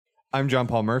I'm John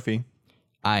Paul Murphy.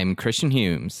 I'm Christian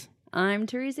Humes. I'm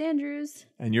Therese Andrews.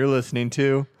 And you're listening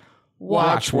to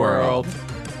Watch World.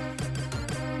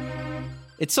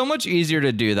 It's so much easier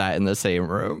to do that in the same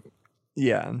room.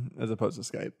 Yeah, as opposed to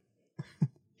Skype.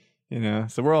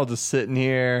 So we're all just sitting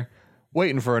here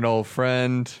waiting for an old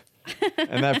friend.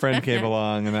 And that friend came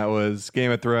along, and that was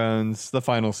Game of Thrones, the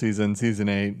final season, season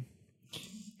 8.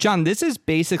 John, this is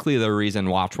basically the reason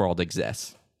Watch World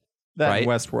exists. That right?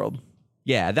 and Westworld.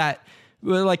 Yeah,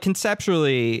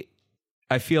 conceptually,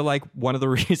 I feel like one of the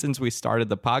reasons we started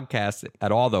the podcast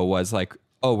at all, though, was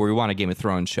we want a Game of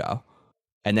Thrones show.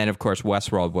 And then, of course,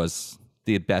 Westworld was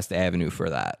the best avenue for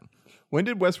that. When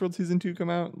did Westworld season 2 come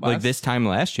out? This time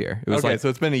last year. It was so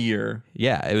it's been a year.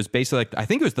 Yeah, it was basically I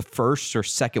think it was the first or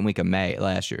second week of May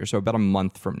last year, so about a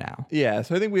month from now. Yeah,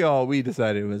 so I think we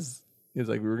decided it was we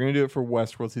were going to do it for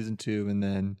Westworld season 2 and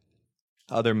then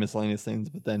other miscellaneous things,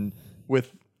 but then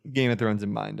with Game of Thrones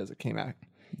in mind as it came out.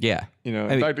 Yeah.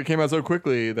 In fact, it came out so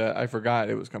quickly that I forgot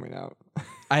it was coming out.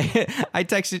 I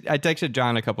texted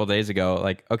John a couple of days ago,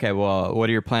 okay, well, what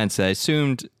are your plans? So I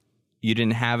assumed you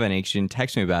didn't have any because you didn't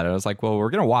text me about it. I was like, well, we're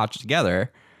going to watch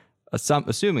together,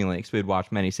 assumingly, because we'd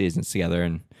watched many seasons together,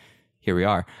 and here we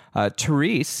are.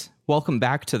 Therese, welcome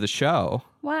back to the show.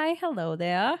 Why, hello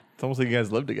there. It's almost like you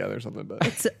guys live together or something. But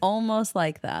It's almost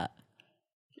like that.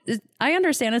 I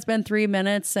understand it's been 3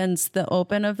 minutes since the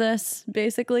open of this,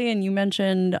 basically, and you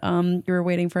mentioned you were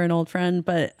waiting for an old friend,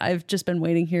 but I've just been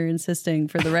waiting here insisting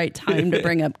for the right time to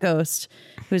bring up Ghost,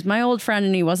 who's my old friend,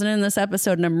 and he wasn't in this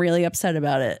episode, and I'm really upset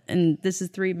about it. And this is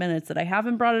 3 minutes that I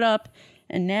haven't brought it up,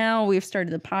 and now we've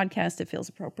started the podcast. It feels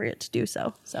appropriate to do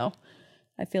so. So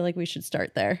I feel like we should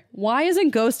start there. Why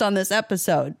isn't Ghost on this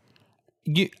episode?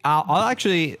 I'll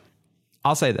say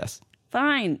this.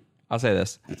 Fine. I'll say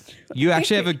this. You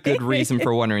actually have a good reason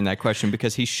for wondering that question,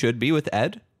 because he should be with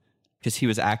Ed, because he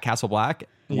was at Castle Black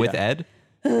with Ed.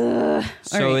 So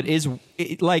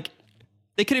right.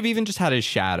 They could have even just had his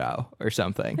shadow or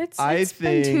something. It's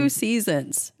been 2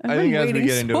 seasons. I think as we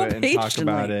get into it and talk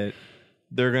about it,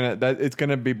 it's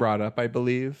gonna be brought up, I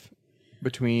believe,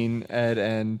 between Ed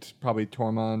and probably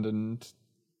Tormund and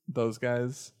those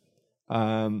guys.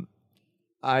 We'll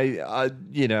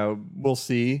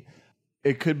see.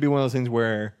 It could be one of those things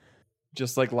where,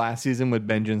 just like last season with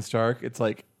Benjen Stark, it's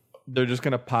like they're just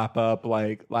gonna pop up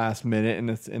last minute and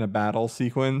it's in a battle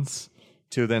sequence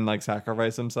to then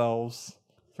sacrifice themselves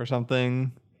for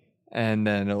something, and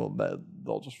then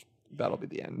that'll be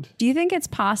the end. Do you think it's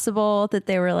possible that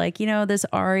they were this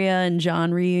Arya and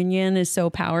Jon reunion is so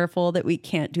powerful that we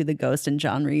can't do the Ghost and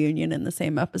Jon reunion in the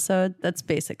same episode? That's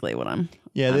basically what I'm.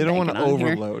 Yeah, they don't want to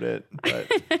overload it.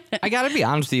 But I got to be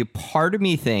honest with you. Part of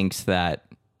me thinks that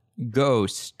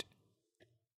Ghost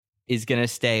is going to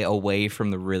stay away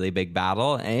from the really big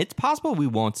battle, and it's possible we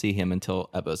won't see him until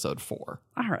episode 4.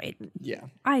 All right. Yeah.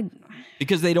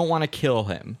 Because they don't want to kill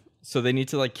him, so they need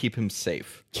to keep him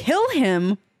safe. Kill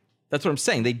him? That's what I'm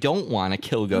saying. They don't want to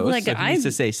kill Ghost, so he needs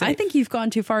to stay safe. I think you've gone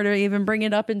too far to even bring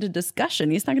it up into discussion.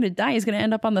 He's not going to die. He's going to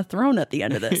end up on the throne at the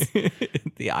end of this.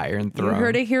 The Iron Throne. You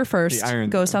heard it here first.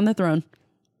 Ghost on the throne.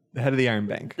 The head of the Iron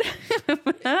Bank.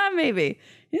 Maybe.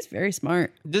 He's very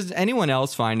smart. Does anyone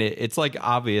else find it? It's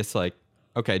obvious,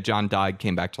 okay, Jon died,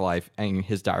 came back to life, and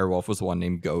his direwolf was the one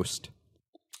named Ghost.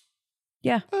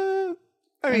 Yeah. I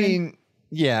mean,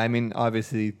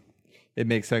 obviously it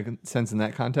makes sense in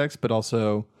that context, but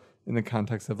also in the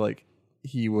context of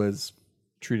he was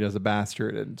treated as a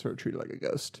bastard and sort of treated like a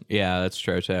ghost. Yeah, that's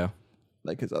true too.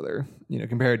 Like his other,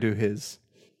 compared to his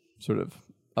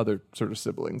other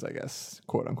siblings, I guess,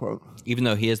 quote unquote. Even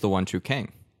though he is the one true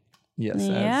king. Yes.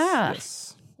 Yeah.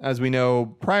 As we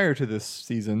know, prior to this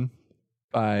season,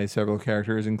 by several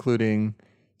characters, including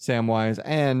Samwise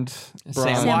and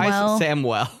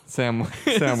Samwell.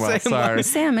 Sorry.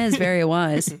 Sam is very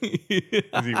wise.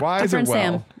 Is he wise or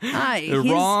well? The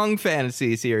wrong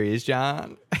fantasy series,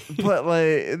 John.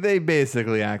 But they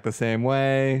basically act the same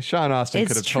way. Sean Astin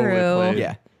could have totally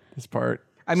played this part.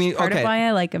 I mean, part of why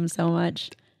I like him so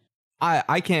much.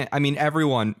 I can't. I mean,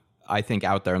 everyone I think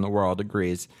out there in the world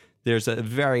agrees. There's a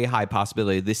very high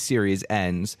possibility this series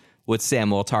ends with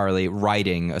Samwell Tarly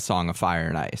writing A Song of Fire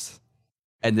and Ice.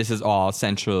 And this is all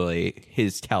essentially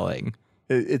his telling.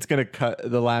 It's going to cut.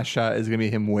 The last shot is going to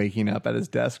be him waking up at his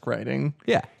desk writing.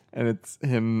 Yeah. And it's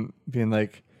him being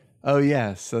like, oh,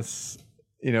 yes, that's,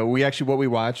 what we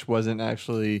watched wasn't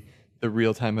actually the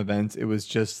real time events. It was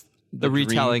just the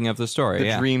retelling of the story.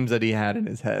 The dreams that he had in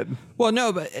his head. Well,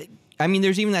 no, but I mean,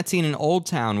 there's even that scene in Old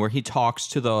Town where he talks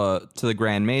to the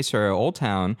Grand Maester of Old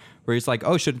Town where he's like,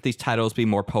 oh, shouldn't these titles be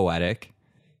more poetic?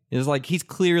 It's like he's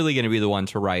clearly going to be the one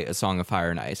to write A Song of Fire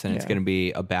and Ice, and it's Yeah. going to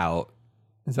be about.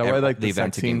 Is that why like the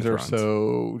events sex of Game of scenes are Thrones.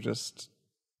 so just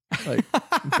like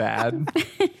bad?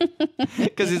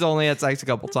 Because he's only had sex a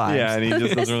couple times. Yeah, and he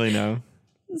just doesn't really know.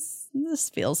 This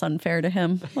feels unfair to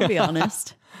him. I'll be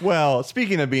honest. Well,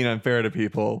 speaking of being unfair to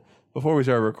people, before we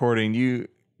started recording, you,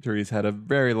 Therese, had a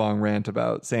very long rant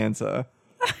about Sansa.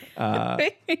 Are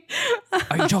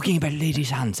you talking about Lady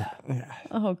Sansa?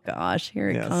 Oh gosh, here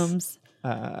it Yes. comes.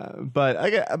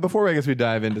 But before I guess we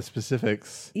dive into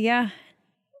specifics, Yeah.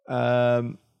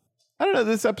 I don't know.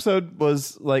 This episode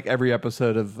was like every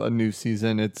episode of a new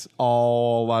season. It's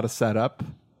all a lot of setup.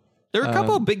 There were a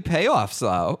couple of big payoffs,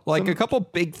 though. Like a couple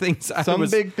big things. Some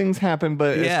big things happen,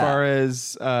 but as Yeah. far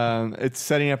as it's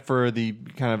setting up for the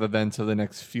kind of events of the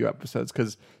next few episodes,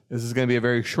 because this is going to be a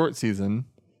very short season.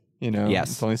 You know, Yes.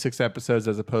 it's only 6 episodes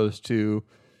as opposed to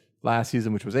last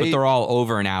season, which was 8. But they're all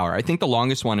over an hour. I think the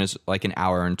longest one is like an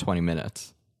hour and 20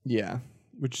 minutes. Yeah,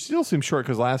 which still seems short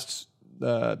because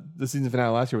the season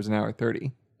finale last year was an hour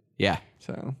 30. Yeah.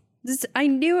 So I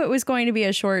knew it was going to be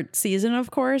a short season, of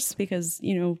course, because,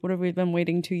 what have we been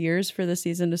waiting 2 years for the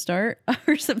season to start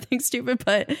or something stupid?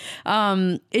 But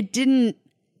it didn't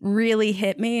really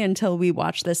hit me until we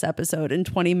watched this episode. And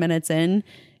 20 minutes in,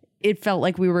 it felt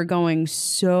like we were going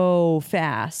so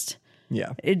fast.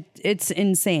 yeah, It's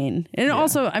insane. And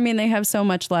also, I mean, they have so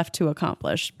much left to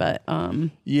accomplish. But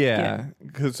yeah.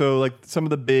 'Cause so like some of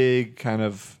the big kind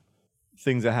of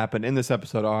things that happen in this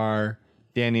episode are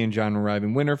Dany and Jon arrive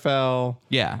in Winterfell.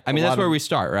 Yeah. I mean, lot that's where of- we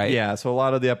start, right? Yeah, so a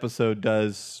lot of the episode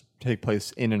does take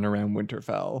place in and around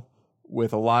Winterfell,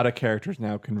 with a lot of characters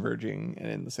now converging and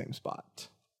in the same spot.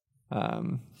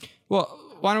 Well,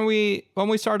 why don't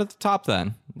we start at the top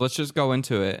then? Let's just go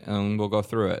into it and we'll go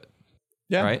through it.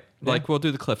 Yeah, Right? Yeah. Like we'll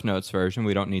do the Cliff Notes version.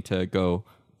 We don't need to go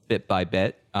bit by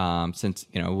bit. Since,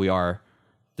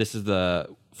 this is the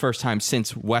first time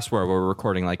since Westworld we're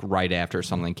recording like right after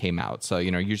something came out. So,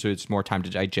 usually it's more time to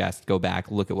digest, go back,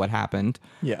 look at what happened.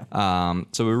 Yeah.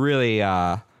 So we're really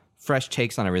fresh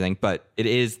takes on everything, but it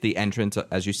is the entrance,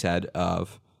 as you said,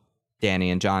 of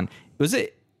Dany and Jon.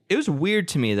 It was weird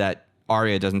to me that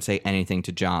Arya doesn't say anything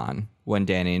to Jon when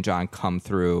Dany and Jon come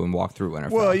through and walk through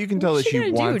Winterfell. Well, you can tell that what's she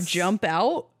she gonna wants do? Jump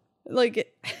out? Like,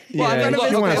 Yeah, none of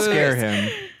it- you want to okay, scare okay.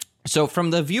 him. So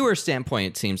from the viewer standpoint,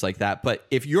 it seems like that. But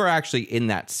if you're actually in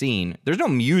that scene, there's no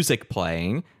music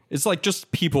playing. It's like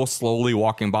just people slowly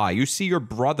walking by. You see your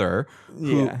brother,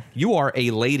 who Yeah. you are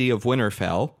a lady of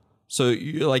Winterfell. So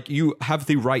you have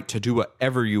the right to do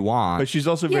whatever you want. But she's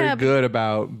also very Yeah, but- good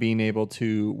about being able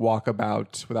to walk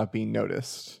about without being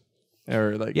noticed,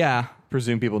 or like Yeah.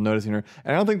 presume people noticing her.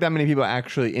 And I don't think that many people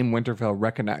actually in Winterfell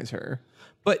recognize her.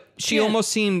 But she Yeah. almost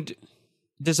seemed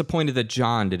disappointed that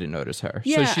John didn't notice her.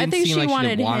 Yeah, so she I didn't think seem she like wanted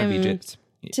she didn't want to be him just,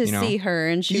 to see her,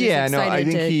 and she was Yeah, no, I excited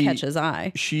think to he- catch his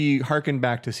eye. She harkened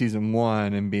back to season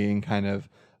 1 and being kind of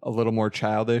a little more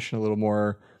childish and a little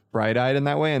more bright-eyed in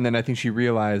that way. And then I think she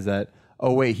realized that,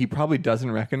 oh wait, he probably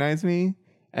doesn't recognize me,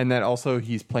 and that also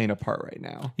he's playing a part right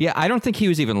now. Yeah, I don't think he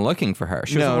was even looking for her.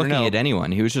 She No, wasn't looking no. at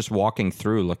anyone. He was just walking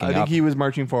through, looking I up. think he was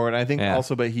marching forward. I think Yeah.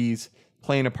 also, but he's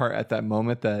playing a part at that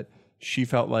moment that she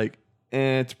felt like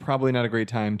it's probably not a great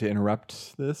time to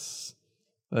interrupt this.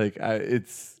 Like,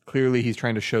 it's clearly he's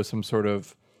trying to show some sort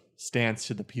of stance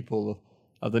to the people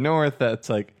of the North that's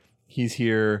like he's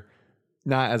here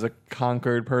not as a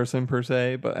conquered person per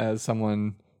se, but as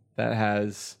someone that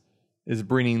is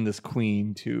bringing this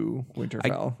queen to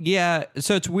Winterfell. Yeah,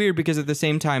 so it's weird because at the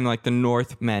same time, like the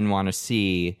Northmen want to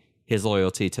see his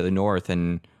loyalty to the North,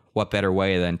 and what better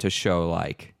way than to show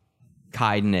like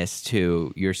kindness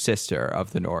to your sister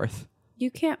of the North?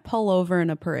 You can't pull over in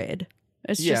a parade.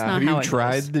 It's just Yeah, not have how you it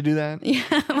tried goes. to do that?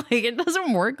 Yeah, like it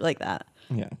doesn't work like that.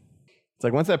 Yeah. It's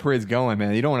like once that parade's going,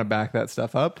 man, you don't want to back that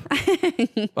stuff up.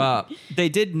 They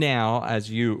did now, as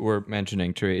you were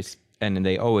mentioning, Therese, and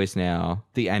they always now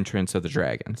the entrance of the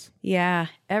dragons. Yeah,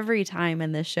 every time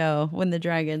in this show when the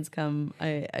dragons come,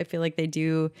 I feel like they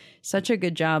do such a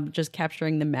good job just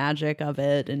capturing the magic of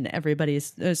it, and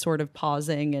everybody's sort of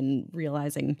pausing and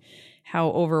realizing how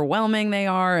overwhelming they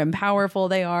are and powerful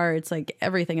they are. It's like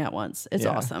everything at once. It's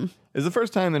Yeah. awesome. It's the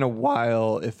first time in a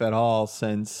while, if at all,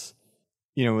 since,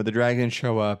 when the dragons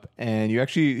show up and you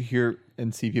actually hear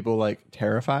and see people like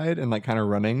terrified and like kind of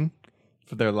running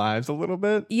for their lives a little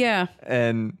bit. Yeah.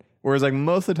 And whereas like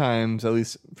most of the times, at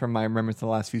least from my remembrance in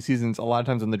the last few seasons, a lot of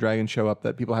times when the dragons show up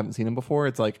that people haven't seen them before,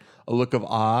 it's like a look of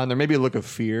awe, and there may be a look of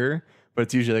fear, but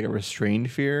it's usually like a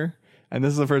restrained fear. And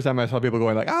this is the first time I saw people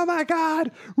going like, "Oh my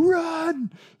God,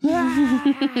 run!"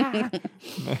 Ah!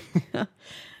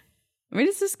 I mean,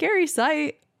 it's a scary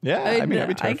sight. Yeah, I mean, I'd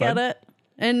be I terrified. get it.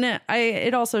 And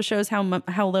it also shows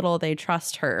how little they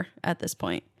trust her at this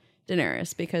point,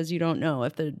 Daenerys, because you don't know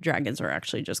if the dragons are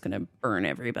actually just going to burn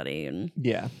everybody. And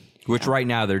Yeah. Which right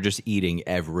now they're just eating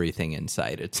everything in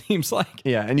sight, it seems like.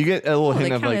 Yeah, and you get a little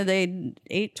hint of like they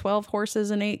ate 12 horses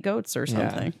and 8 goats or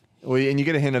something. Well, and you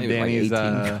get a hint of Maybe like Dany's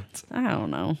 18 goats. I don't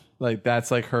know. like that's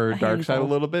like her dark side a handful.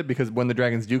 little bit, because when the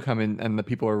dragons do come in and the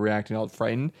people are reacting all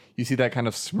frightened, you see that kind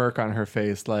of smirk on her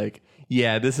face, like,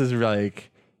 yeah, this is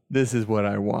what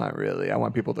I want, really. I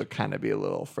want people to kind of be a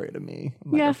little afraid of me.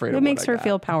 I'm, like, afraid it of makes what I her got.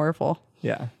 feel powerful.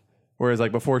 Yeah. Whereas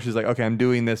like before, she's like, okay, I'm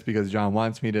doing this because John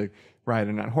wants me to ride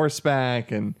in on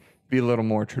horseback and be a little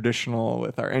more traditional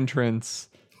with our entrance.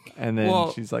 And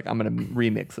then she's like, I'm going to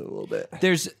remix it a little bit.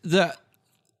 There's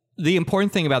the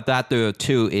important thing about that though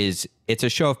too is it's a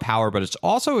show of power, but it's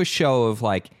also a show of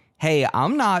like, hey,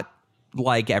 I'm not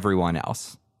like everyone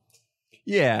else.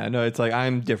 Yeah, no, it's like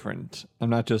I'm different. I'm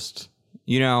not just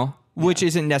Which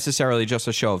isn't necessarily just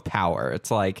a show of power.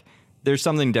 It's like there's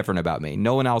something different about me.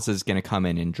 No one else is going to come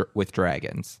in with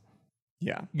dragons.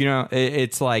 yeah.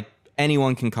 It's like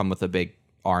anyone can come with a big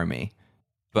army,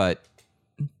 but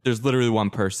there's literally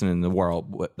one person in the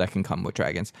world that can come with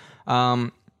dragons.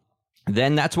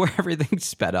 Then that's where everything's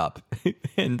sped up,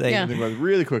 and Yeah. It goes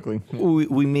really quickly.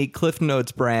 we meet Cliff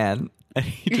Notes Bran, and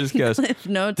he just goes, Cliff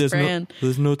Notes there's Bran.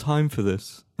 there's no time for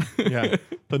this. Yeah.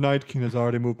 The Night King has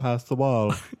already moved past the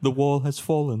wall. The wall has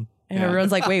fallen. And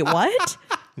everyone's like, wait, what?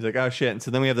 He's like, oh shit. And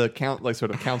so then we have the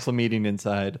council meeting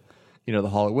inside, the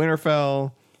Hall of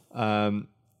Winterfell.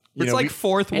 It's like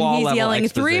fourth And wall he's level yelling,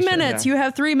 3 exposition. minutes. Yeah. You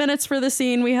have 3 minutes for the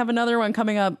scene. We have another one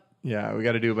coming up. Yeah, we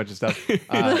got to do a bunch of stuff.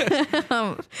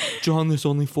 John, there's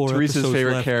only 4 Teresa's episodes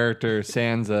favorite left. character,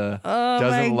 Sansa, my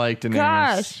doesn't like Daenerys.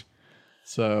 gosh.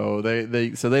 So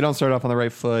they don't start off on the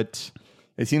right foot.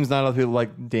 It seems not a lot of people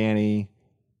like Dany.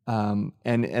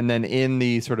 And then in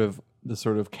the sort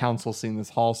of council scene,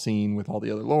 this hall scene with all the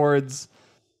other lords,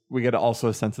 we get also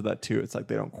a sense of that too. It's like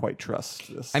they don't quite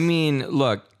trust this. I mean,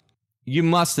 look, you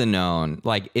must have known,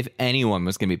 like, if anyone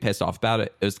was going to be pissed off about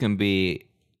it, it was going to be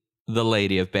the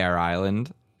Lady of Bear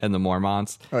Island and the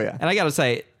Mormonts. Oh, yeah. And I got to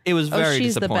say, it was very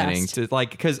she's the disappointing best. to,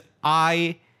 like, because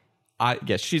I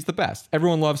guess she's the best.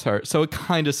 Everyone loves her. So it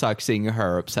kind of sucks seeing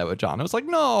her upset with John. I was like,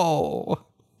 no.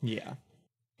 yeah.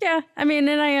 Yeah, I mean,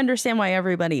 and I understand why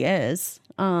everybody is.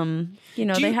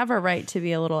 They have a right to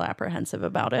be a little apprehensive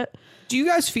about it. Do you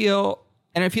guys feel,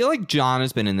 and I feel like John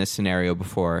has been in this scenario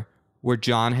before, where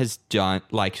John has done,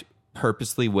 like,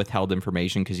 purposely withheld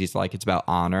information because he's like, it's about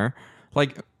honor.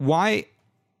 Like, why?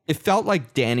 It felt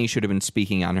like Dany should have been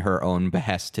speaking on her own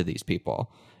behest to these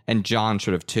people, and John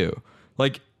should have too.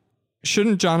 Like,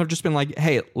 shouldn't John have just been like,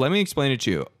 hey, let me explain it to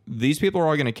you. These people are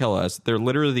all going to kill us. They're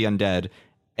literally the undead,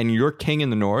 and your king in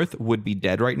the north would be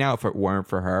dead right now if it weren't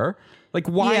for her. Like,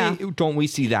 why don't we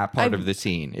see that part of the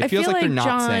scene? It feels feel like they're like not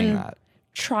John saying that.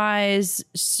 Tries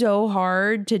so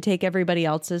hard to take everybody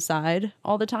else's side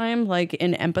all the time, like,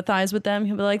 and empathize with them.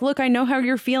 He'll be like, look, I know how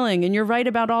you're feeling and you're right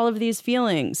about all of these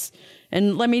feelings.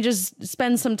 And let me just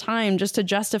spend some time just to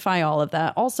justify all of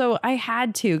that. Also, I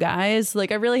had to, guys.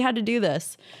 Like, I really had to do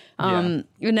this. And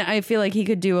I feel like he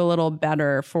could do a little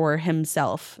better for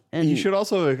himself. And You should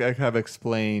also have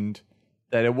explained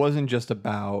that it wasn't just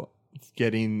about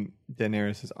getting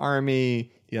Daenerys'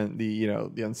 army,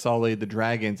 the Unsullied, the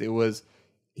dragons. It was,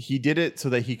 he did it so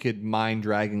that he could mine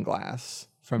dragon glass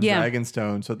from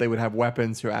Dragonstone, so they would have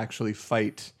weapons to actually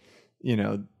fight,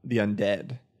 the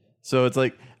undead. So it's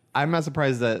like, I'm not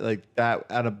surprised that, like, that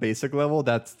at a basic level,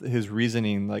 that's his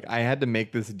reasoning. Like, I had to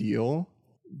make this deal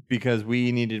because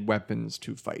we needed weapons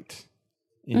to fight,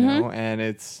 and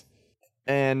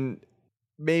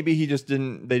maybe they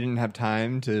didn't have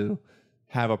time to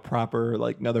have a proper,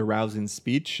 like, another rousing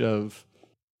speech of,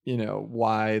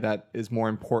 why that is more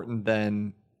important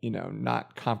than,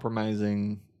 not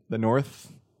compromising the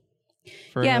North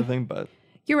for anything. But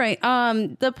you're right.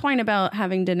 The point about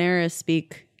having Daenerys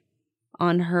speak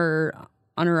on her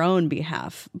own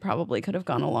behalf probably could have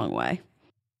gone a long way,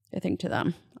 I think, to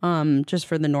them. Just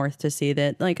for the North to see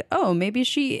that, like, oh, maybe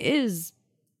she is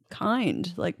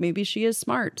kind. Like, maybe she is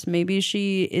smart. Maybe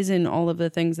she isn't all of the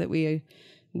things that we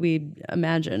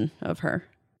imagine of her.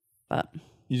 But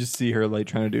you just see her, like,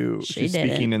 trying to do, she's didn't.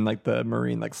 speaking in, like, the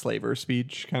Marine, like, slaver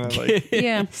speech kind of, like,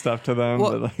 yeah. stuff to them.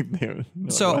 Well, but, like, they're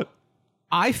So like,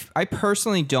 what? I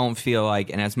personally don't feel like,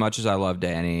 and as much as I love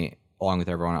Dany, along with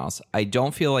everyone else, I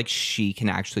don't feel like she can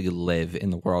actually live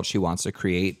in the world she wants to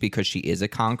create because she is a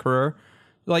conqueror.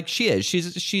 Like, she is.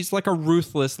 She's like a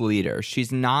ruthless leader.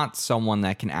 She's not someone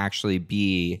that can actually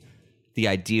be the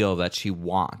ideal that she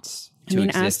wants. to I mean,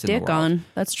 exist ask in the Dick world. on.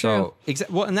 That's true. So,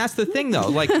 well, and that's the thing, though.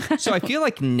 Like, so I feel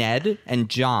like Ned and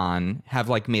Jon have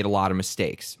like made a lot of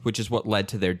mistakes, which is what led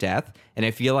to their death. And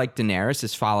I feel like Daenerys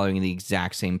is following the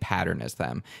exact same pattern as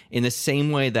them, in the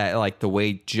same way that like the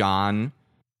way Jon,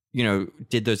 you know,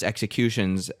 did those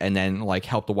executions and then like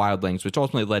helped the wildlings, which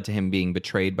ultimately led to him being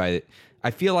betrayed by. I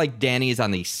feel like Dany is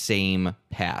on the same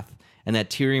path. And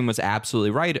that Tyrion was absolutely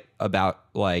right about,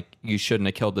 like, you shouldn't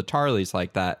have killed the Tarleys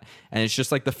like that. And it's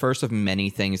just like the first of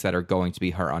many things that are going to be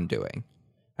her undoing.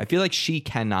 I feel like she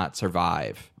cannot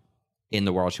survive in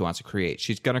the world she wants to create.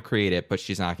 She's going to create it, but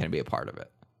she's not going to be a part of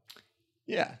it.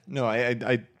 Yeah, no,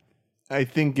 I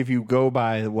think if you go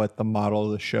by what the model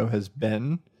of the show has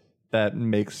been, that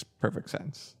makes perfect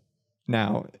sense.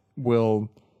 Now, will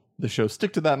the show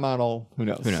stick to that model? Who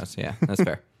knows? Who knows? Yeah, that's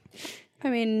fair. I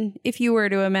mean, if you were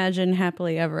to imagine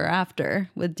happily ever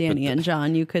after with Dany and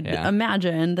Jon, you could Yeah.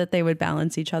 imagine that they would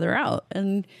balance each other out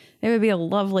and it would be a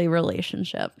lovely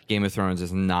relationship. Game of Thrones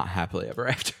is not happily ever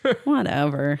after.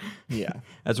 Whatever. Yeah.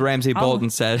 As Ramsay Bolton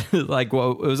said, like,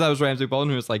 well, that was Ramsay Bolton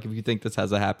who was like, if you think this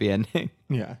has a happy ending.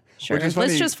 Yeah. Sure. Which is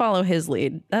Let's funny. just follow his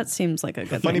lead. That seems like a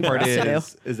good Funny thing for part us to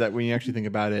do. is that when you actually think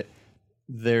about it,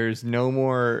 there's no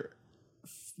more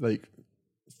like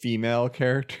female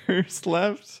characters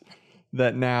left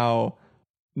that now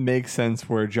makes sense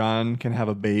where Jon can have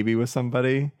a baby with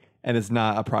somebody and is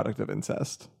not a product of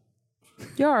incest.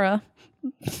 Yara.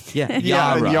 Yeah,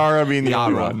 Yara being the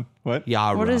only Yara. one. What?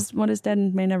 Yara. What is dead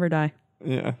and may never die?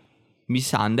 Yeah.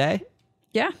 Missandei?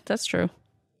 Yeah, that's true.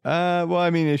 Well, I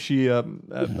mean, is she of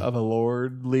a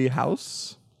lordly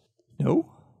house?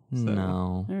 No.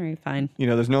 No. All right, fine. You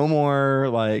know, there's no more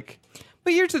like.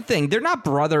 But here's the thing: they're not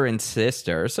brother and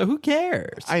sister, so who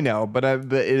cares? I know, but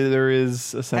there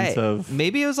is a sense Hey, of.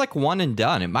 maybe it was like one and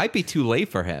done. It might be too late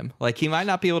for him. Like he might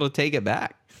not be able to take it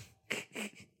back.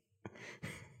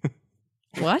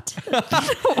 What?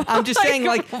 I'm just saying,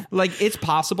 like it's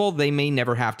possible they may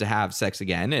never have to have sex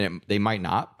again, and they might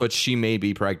not. But she may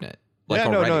be pregnant. Like Yeah,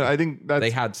 already. no. I think that's. They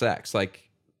had sex. Like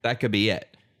that could be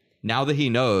it. Now that he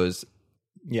knows,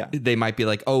 Yeah. they might be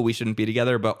like, "Oh, we shouldn't be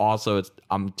together." But also, it's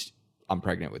I'm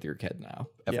pregnant with your kid now.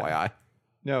 FYI.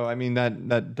 No, I mean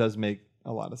that does make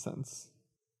a lot of sense,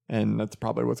 and that's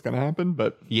probably what's going to happen.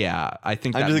 But Yeah, I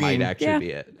think I'm that just might thinking- actually Yeah, be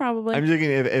it. probably. I'm just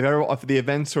thinking if the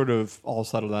events sort of all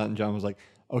settled out, and John was like,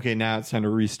 "Okay, now it's time to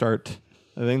restart."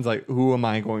 The things like, who am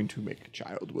I going to make a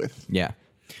child with? Yeah.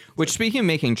 Which, speaking of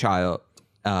making child,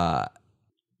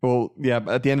 Well, yeah,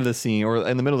 but at the end of the scene or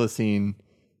in the middle of the scene,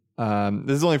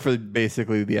 this is only for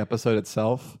basically the episode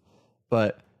itself,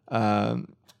 but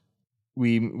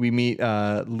we meet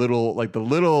the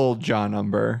little John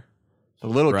Umber, the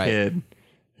little Right. kid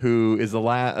who is the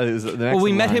next. well, we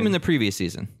in met him line. in the previous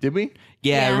season. Did we?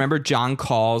 Yeah, Yeah. remember John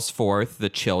calls forth the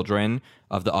children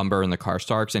of the Umber and the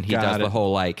Karstarks, and he Got does the it.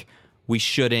 whole like, we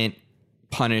shouldn't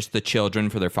punish the children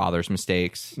for their father's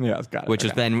mistakes. Yeah, it's got it. Which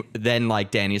is Okay. then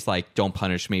like Danny's like, don't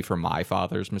punish me for my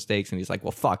father's mistakes, and he's like,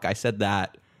 well, fuck, I said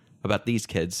that about these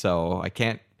kids, so I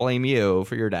can't blame you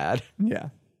for your dad. Yeah,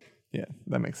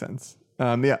 that makes sense.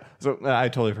 Yeah, so I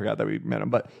totally forgot that we met him,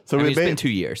 but so I mean, we it's been 2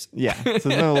 years. Yeah, so it's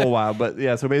been a little while, but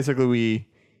yeah, so basically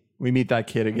we meet that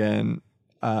kid again,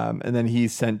 and then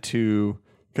he's sent to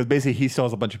because basically he still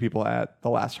has a bunch of people at the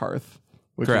Last Hearth,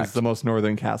 which is Correct. the most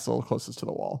northern castle closest to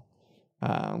the wall,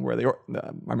 where the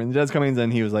Dead's coming. Then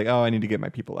he was like, "Oh, I need to get my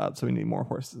people out, so we need more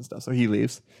horses and stuff." So he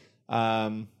leaves.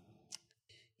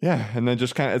 Yeah, and then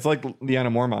just kind of it's like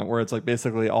Lyanna Mormont, where it's like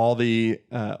basically all the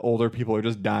older people are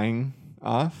just dying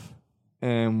off,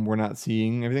 and we're not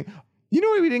seeing everything. You know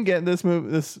what we didn't get in this movie?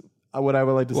 This what I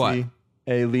would like to What? see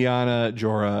a Lyanna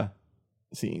Jorah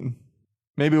scene.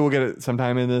 Maybe we'll get it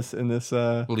sometime in this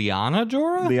Lyanna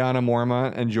Jorah? Lyanna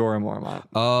Mormont and Jorah Mormont.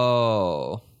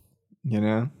 Oh. You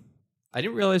know? I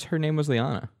didn't realize her name was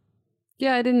Lyanna.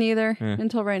 Yeah, I didn't either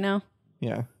until right now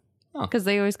Yeah. because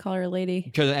they always call her lady.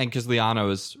 Because Lyanna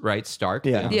was, right, Stark?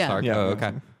 Yeah. Lyanna Yeah. Stark? Yeah. Oh,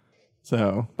 okay.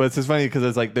 So, but it's just funny because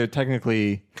it's like they're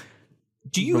technically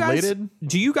Do you related.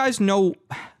 Do you guys know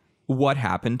what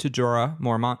happened to Jorah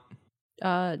Mormont?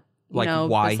 Like, no,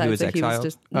 why he besides was that exiled?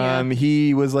 just, yeah.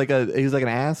 He was like an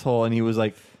asshole, and he was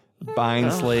like buying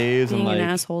slaves and Being like an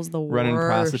asshole's the running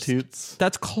worst. prostitutes.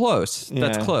 That's close.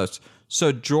 That's Yeah. close.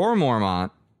 So Jorah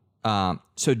Mormont,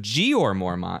 so Jeor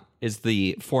Mormont is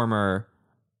the former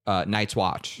Night's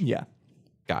Watch Yeah.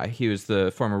 guy. He was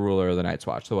the former ruler of the Night's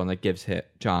Watch, the one that gives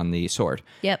Jon the sword.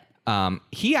 Yep.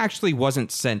 He actually wasn't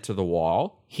sent to the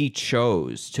wall. He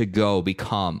chose to go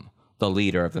become the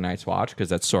leader of the Night's Watch because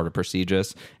that's sort of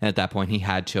prestigious. And at that point, he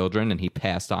had children and he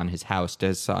passed on his house to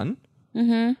his son.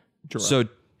 Mm-hmm. So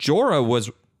Jorah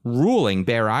was ruling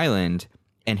Bear Island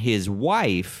and his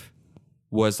wife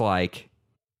was like,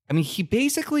 I mean, he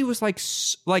basically was like,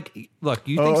 look,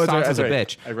 you think Sansa's a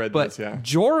bitch. I read but this, yeah.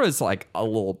 Jorah's like a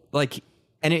little, like,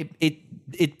 and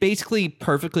it basically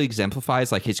perfectly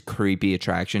exemplifies like his creepy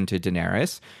attraction to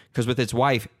Daenerys, because with his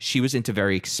wife, she was into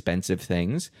very expensive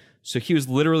things. So he was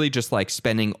literally just like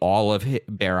spending all of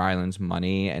Bear Island's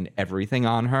money and everything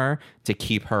on her to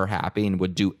keep her happy, and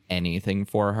would do anything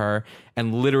for her.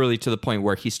 And literally to the point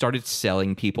where he started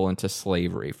selling people into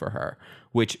slavery for her,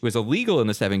 which was illegal in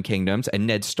the Seven Kingdoms. And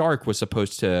Ned Stark was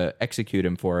supposed to execute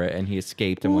him for it, and he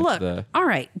escaped and went Look, to the... all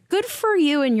right, good for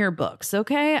you and your books,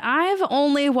 okay? I've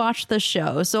only watched the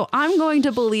show, so I'm going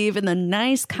to believe in the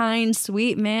nice, kind,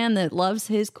 sweet man that loves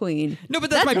his queen. No,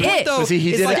 but that's my point, it. though. But see, he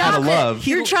It's did like- it out of love.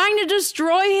 You're trying to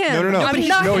destroy him. No. I'm But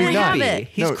not no, going he's to not. have it.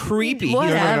 He's No. creepy.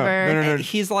 Whatever. No.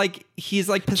 He's like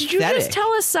pathetic. Did you just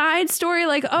tell a side story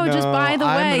like, oh, just No, by the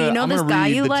I'm way, gonna- you know I'm this gonna guy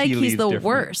read you the like? tea He's leaves the different.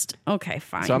 worst. Okay,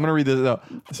 fine. So I'm gonna read this.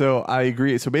 So I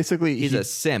agree. So basically, He's a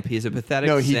simp. He's a pathetic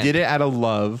no, he simp. did it out of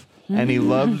love, and he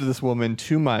loved this woman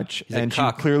too much, a and she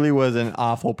cuck. clearly was an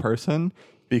awful person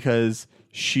because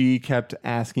she kept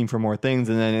asking for more things,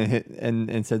 and then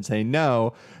instead saying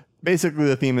no. Basically,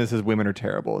 the theme is women are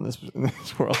terrible in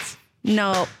this world.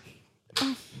 No.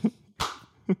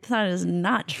 That is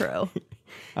not true.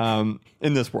 In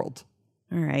this world,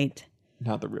 All right.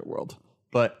 not the real world,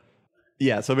 but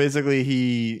yeah. So basically,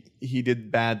 he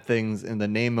did bad things in the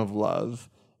name of love,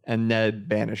 and Ned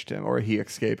banished him, or he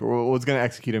escaped, or was going to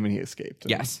execute him, and he escaped.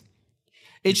 Yes.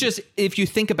 It's just, if you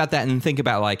think about that and think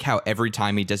about like how every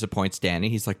time he disappoints Dany,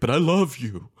 he's like, but I love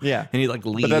you. Yeah. And he like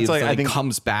leaves, that's like, and I he think-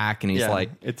 comes back, and he's Yeah,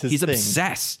 like, it's his he's thing.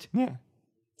 obsessed. Yeah,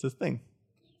 it's his thing.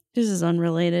 This is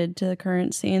unrelated to the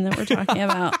current scene that we're talking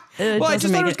about. Well, I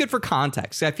just thought it was good for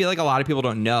context. I feel like a lot of people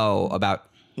don't know about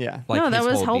Yeah. like no, that his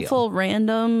was whole helpful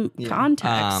random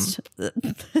context. All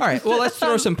right, well, let's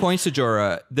throw some points to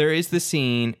Jorah. There is the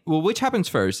scene. Well, which happens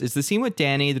first? Is the scene with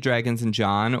Dany, the dragons, and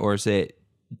Jon, or is it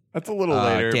That's a little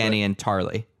later. Dany and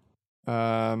Tarly?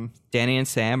 But, Dany and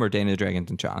Sam, or Dany, the dragons,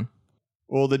 and Jon?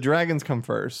 well, the dragons come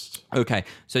first. Okay,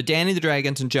 so Dany, the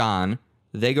dragons, and Jon,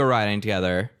 they go riding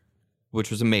together, which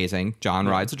was amazing. Jon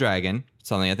rides a dragon,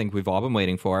 something I think we've all been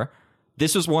waiting for.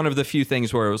 This was one of the few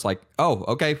things where it was like, oh,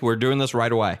 okay, we're doing this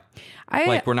right away.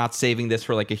 Like, we're not saving this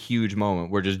for like a huge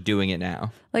moment. We're just doing it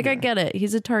now. Like, I get it.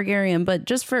 He's a Targaryen, but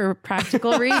just for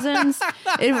practical reasons,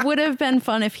 it would have been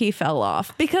fun if he fell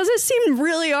off, because it seemed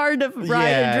really hard to ride a You would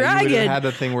have dragon. had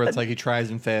the thing where it's like he tries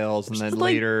and fails, and then Like,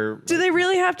 later. do they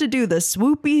really have to do the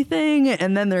swoopy thing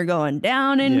and then they're going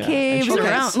down in Yeah. caves And she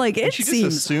around? just- Like, and it she just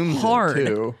seems assumes it, hard.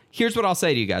 too. Here's what I'll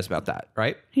say to you guys about that,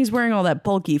 right? He's wearing all that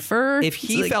bulky fur. If It's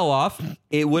he like- fell off,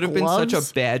 it would have been such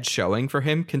gloves. a bad showing for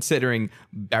him, considering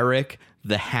Beric,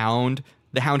 the Hound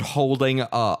holding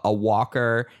a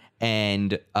walker,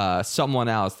 and someone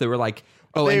else. They were like,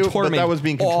 oh, and But Tormund. that was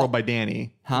being controlled all- by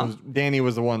Danny. Huh? Danny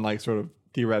was the one, like, sort of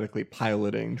theoretically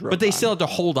piloting Drogon. But they still had to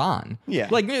hold on. Yeah.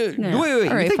 Like, wait. All You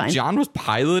right, think fine. John was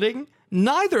piloting?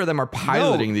 Neither of them are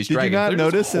piloting these Did dragons. you not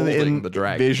They're just notice holding in the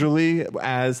dragon? visually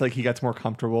as like he gets more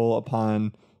comfortable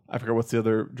upon, I forget what's the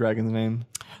other dragon's name.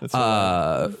 It's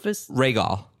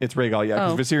Rhaegal. it's Rhaegal, yeah.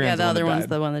 oh, Because Viserys yeah, the other one's died.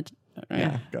 the one that.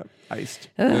 Yeah, got iced.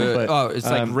 But, It's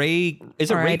like Ray. Is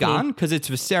it R.I.P. Rhaegon? Because it's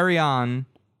Viserion,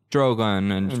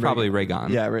 Drogon, and it's probably Rhaegon.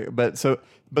 yeah, right. But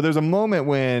there's a moment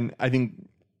when I think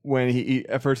when he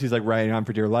at first he's like riding on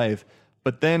for dear life,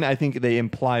 but then I think they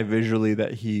imply visually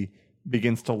that he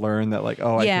begins to learn that like,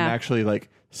 oh, I Yeah. can actually like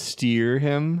steer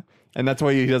him. And that's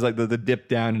why he does like the dip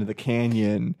down into the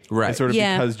canyon. Right. And sort of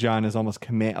Yeah. because John is almost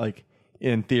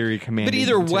in theory commanding. But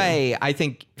either him to. way, I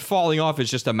think falling off is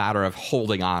just a matter of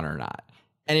holding on or not.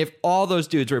 And if all those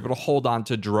dudes were able to hold on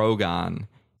to Drogon,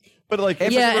 But like,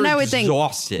 if Yeah, they and were I would think-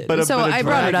 exhausted. But a- So but a I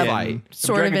brought it up dragon- a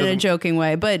sort of dragon in a doesn't- joking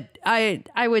way, but I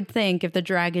would think if the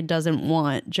dragon doesn't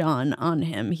want John on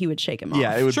him, he would shake him off.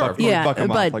 Yeah, it would Sure. buck, Yeah, buck him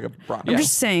but off like a bronco. I'm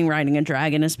just saying, riding a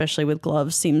dragon, especially with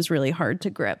gloves, seems really hard to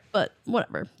grip. But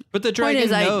whatever. But the Point dragon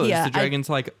is, knows. yeah, The dragon's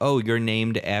like, oh, you're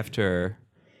named after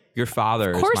your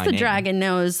father. Of course, the dragon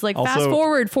knows. Like, fast Also-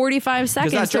 forward 45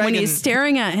 seconds to when dragon- he's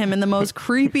staring at him in the most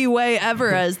creepy way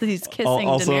ever as he's kissing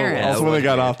also, Daenerys. also when they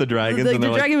got off the dragons the and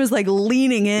they're like dragon was like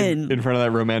leaning in. in front of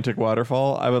that romantic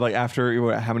waterfall, I would like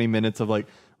after how many minutes of like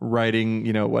riding,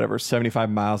 75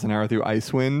 miles an hour through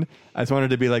Icewind. I just wanted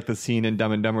to be like the scene in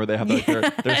Dumb and Dumber where they have like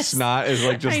their snot is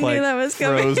like just I knew like that was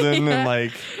coming. frozen Yeah. and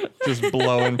like just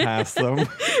blowing past them,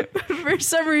 For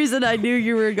some reason, I knew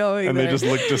you were going and there. they just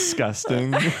look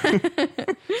disgusting.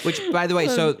 Which, by the way,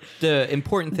 so the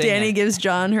important thing. Danny gives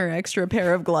John her extra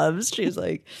pair of gloves. She's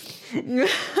like,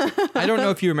 I don't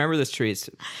know if you remember this, Trees,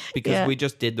 because Yeah. we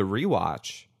just did the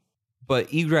rewatch. But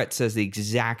Ygritte says the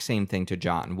exact same thing to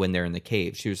Jon when they're in the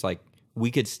cave. She was like, we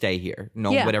could stay here.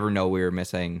 No one would ever know we were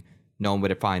missing. No one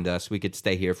would find us. We could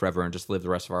stay here forever and just live the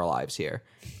rest of our lives here.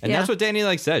 And that's what Dany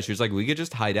like said. She was like, we could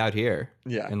just hide out here.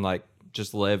 Yeah. And like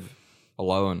just live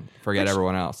alone, forget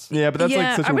everyone else. Yeah, but that's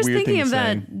like such a weird thing to say. I was thinking of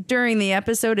that during the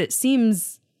episode. It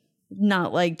seems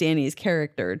not like Dany's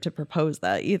character to propose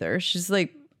that either. She's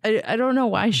like, I don't know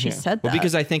why she said that. Well,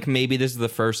 because I think maybe this is the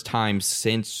first time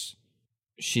since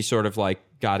she sort of like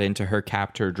got into her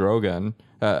captor Drogon,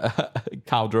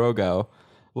 Khal Drogo.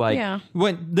 Like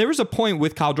when there was a point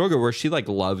with Khal Drogo where she like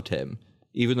loved him,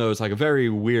 even though it was like a very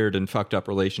weird and fucked up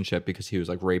relationship because he was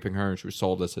like raping her and she was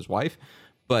sold as his wife.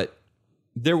 But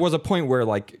there was a point where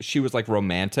like she was like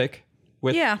romantic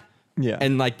with Yeah.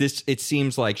 And like this, it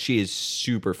seems like she is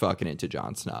super fucking into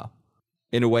Jon Snow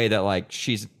in a way that like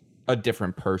she's a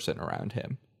different person around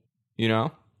him, you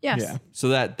know? Yes. Yeah. So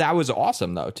that was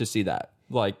awesome though to see that.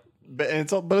 Like, But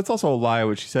it's also a lie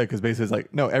what she said, because basically it's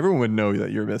like, no, everyone would know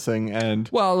that you're missing, and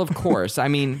well, of course. I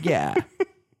mean, yeah.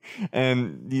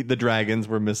 and the dragons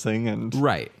were missing, and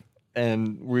Right.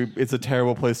 and it's a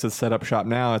terrible place to set up shop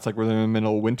now. It's like we're in the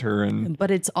middle of winter, and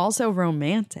But it's also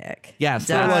romantic. Yes,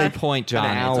 Duh. that's the point, John.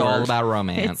 It's all about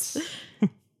romance.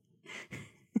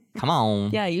 Come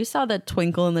on. Yeah, you saw that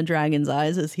twinkle in the dragon's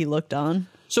eyes as he looked on.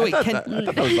 So wait, I thought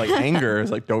that was like anger.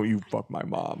 It's like, don't you fuck my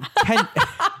mom.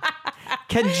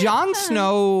 can Jon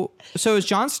Snow? So is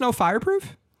Jon Snow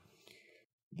fireproof?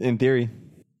 In theory.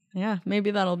 Yeah,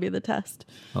 maybe that'll be the test.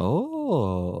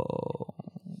 Oh.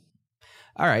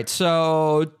 All right.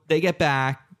 So they get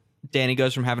back. Dany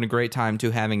goes from having a great time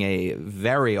to having a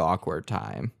very awkward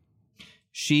time.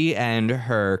 She and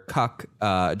her cuck,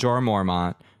 Jorah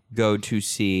Mormont, go to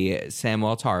see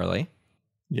Samwell Tarly.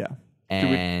 Yeah.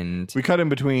 And We cut in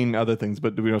between other things,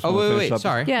 but do we also oh, want to finish wait. up?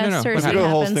 Sorry. Yeah, no. Cersei Let's go to the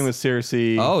whole happens. thing with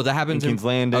Cersei. Oh, that happens in King's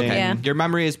Landing. Okay. Yeah. Your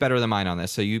memory is better than mine on this,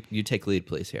 so you take lead,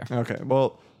 please, here. Okay.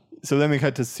 Well, so then we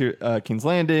cut to King's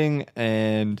Landing,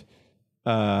 and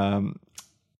Euron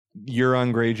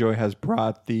Greyjoy has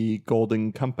brought the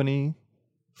Golden Company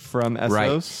from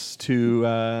Essos to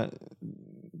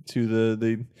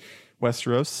the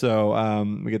Westeros. So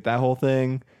we get that whole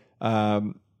thing.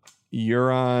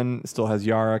 Euron still has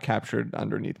Yara captured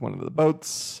underneath one of the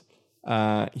boats.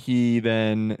 He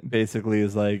then basically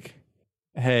is like,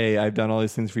 hey, I've done all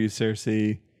these things for you,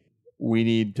 Cersei. We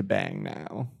need to bang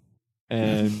now.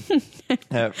 And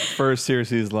at first,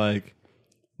 Cersei's like,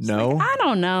 no. I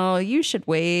don't know. You should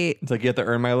wait. It's like, you have to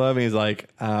earn my love. And he's like,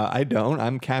 I don't.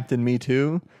 I'm Captain Me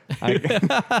Too.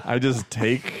 I just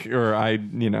take, or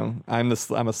I'm the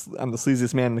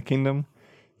sleaziest man in the kingdom.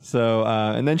 So,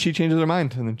 and then she changes her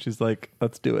mind, and then she's like,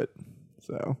 let's do it.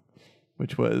 So,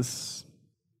 which was,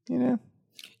 Do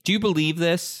you believe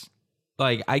this?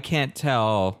 Like, I can't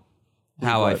tell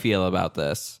how I feel about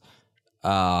this.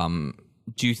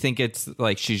 Do you think it's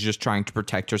like she's just trying to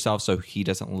protect herself so he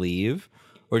doesn't leave?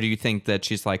 Or do you think that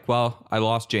she's like, well, I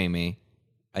lost Jaime.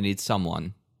 I need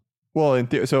someone. well,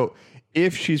 so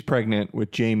if she's pregnant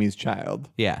with Jaime's child,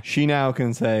 Yeah. she now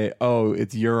can say, oh,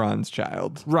 it's Euron's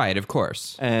child. Right, of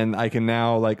course. And I can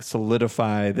now like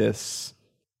solidify this,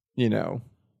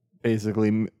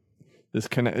 basically this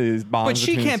bonds. But she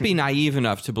between can't be naive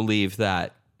enough to believe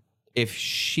that if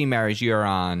she marries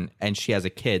Euron and she has a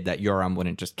kid, that Euron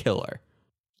wouldn't just kill her.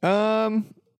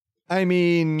 I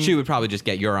mean, She would probably just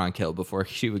get Euron killed before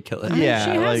she would kill it. Yeah,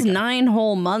 she has like- 9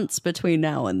 whole months between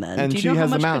now and then. And Do you she know how has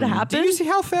the much could mountain. Do happen? Do you see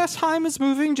how fast time is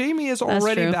moving? Jaime is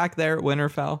already true. back there at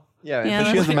Winterfell. yeah, Yeah,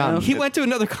 but she has that's the mountain. He went to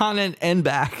another continent and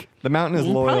back. The mountain is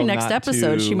loyal. Probably next not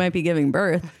episode to- she might be giving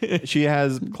birth. She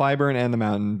has Clyburn and the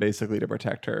mountain basically to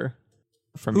protect her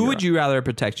from. Who Euron. would you rather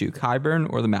protect you,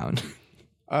 Qyburn or the mountain?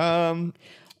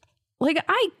 Like,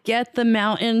 I get the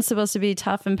mountain's supposed to be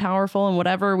tough and powerful and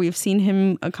whatever. We've seen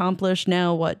him accomplish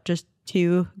now, just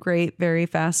 2 great, very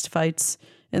fast fights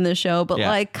in the show. But, Yeah.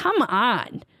 like, come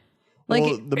on. Like,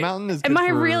 Well, the mountain is. am good I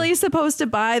for- really supposed to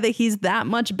buy that he's that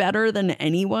much better than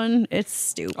anyone? It's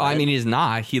stupid. I mean, he's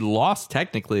not. He lost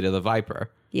technically to the Viper.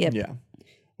 yep. Yeah.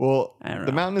 Well, I don't know.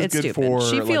 the mountain is it's good stupid. for.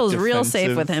 She like, feels real safe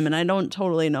defensive- with him, and I don't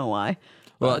totally know why.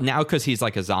 Well, now because he's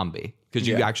like a zombie. Because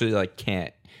you Yeah. actually like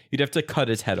can't. You'd have to cut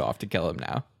his head off to kill him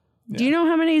now. Do you know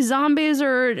how many zombies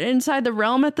are inside the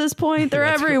realm at this point? They're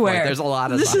That's a good point. everywhere. There's a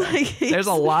lot of This is zombies. like- There's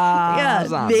a lot Yeah, of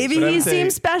zombies. maybe But I he would say-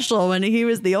 seemed special when he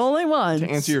was the only one. To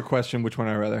answer your question, which one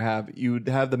I'd rather have, you would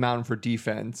have the mountain for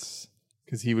defense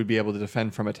because he would be able to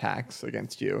defend from attacks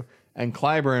against you. And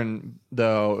Clyburn,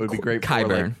 though, it would be great for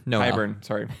Qyburn. like, No L. Qyburn,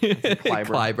 sorry.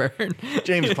 Clyburn. Qyburn.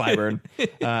 James Clyburn.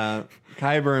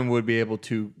 Qyburn would be able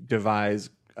to devise,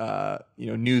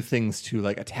 new things to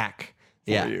like attack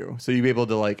for Yeah. you. So you'd be able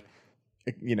to like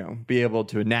be able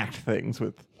to enact things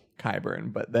with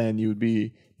Qyburn, but then you would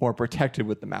be more protected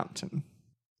with the mountain.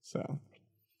 So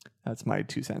that's my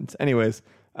 2 cents. Anyways,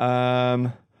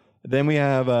 then we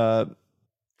have Bronn.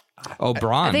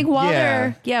 I think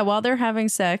while they're having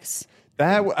sex.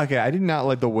 I did not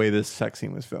like the way this sex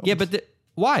scene was filmed. Yeah, but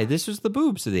why? This was the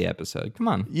boobs of the episode. Come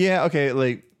on. Yeah, okay,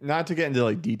 like not to get into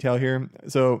like detail here.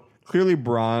 So clearly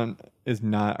Bronn is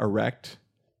not erect.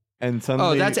 And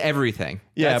suddenly that's everything.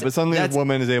 Yeah, but suddenly this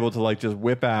woman is able to like just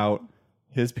whip out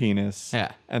his penis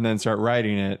and then start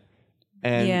riding it.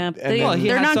 And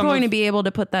they're not going to be able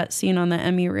to put that scene on the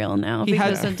Emmy reel now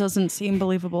because it doesn't seem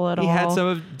believable at all. He had some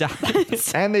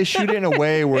of and they shoot it in a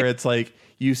way where it's like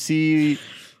you see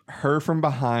her from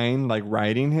behind like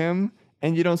riding him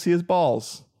and you don't see his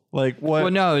balls. Like what?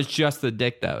 Well, no, it's just the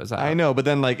dick that was out. I know, but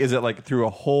then like, is it like through a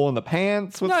hole in the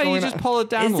pants? What's no, going you just on? pull it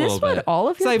down a little bit. Is this what all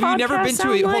of your have you never podcasts been to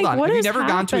sound like? hold on? What Have you is never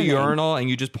gone to a happening? urinal and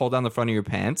you just pull down the front of your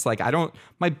pants? Like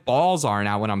my balls aren't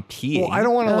out when I'm peeing. Well, I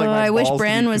don't want to like. My I wish balls to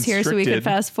Bran be was here so we could constricted.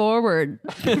 fast forward.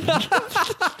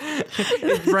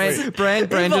 Bran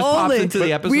just pops into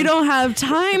the episode. We don't have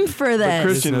time for this.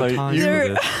 Christian, There's no like, time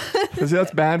They're- for this. because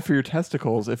that's bad for your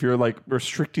testicles if you're like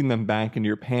restricting them back into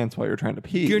your pants while you're trying to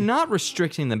pee. You're not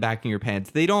restricting them back in your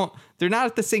pants. They're not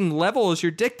at the same level as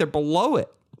your dick. They're below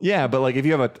it. Yeah, but like if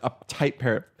you have a tight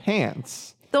pair of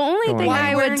pants, The only thing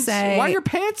Why I would say, Why are your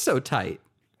pants so tight?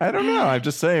 I don't know. I'm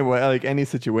just saying, like any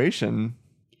situation.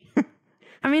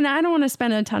 I mean, I don't want to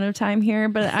spend a ton of time here,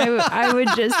 but I would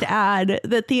just add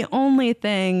that the only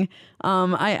thing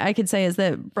I could say is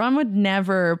that Bronn would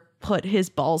never put his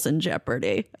balls in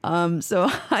jeopardy. So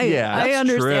I that's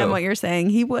understand true. what you're saying.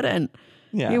 He wouldn't.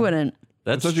 Yeah, He wouldn't.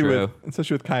 That's especially true.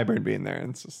 especially with Qyburn being there.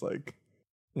 It's just like,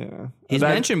 He's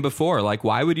mentioned before, like,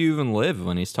 why would you even live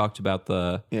when he's talked about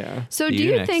the... Yeah. So The do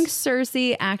you eunuchs. think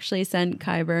Cersei actually sent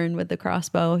Qyburn with the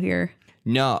crossbow here?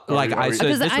 No, like, so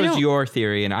Because this I was don't- your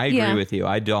theory, and I agree Yeah. with you.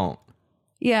 I don't.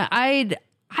 Yeah, I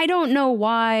don't know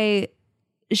why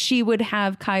she would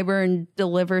have Qyburn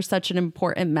deliver such an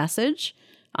important message.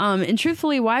 And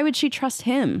truthfully, why would she trust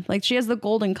him? Like, she has the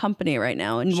Golden Company right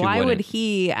now. And She why would wouldn't.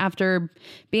 he, after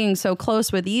being so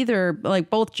close with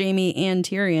both Jaime and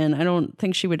Tyrion, I don't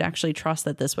think she would actually trust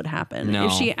that this would happen. No.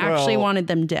 If she actually Well- wanted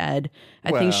them dead,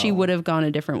 I think she well- would have gone a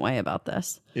different way about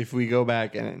this. If we go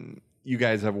back and you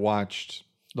guys have watched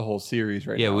the whole series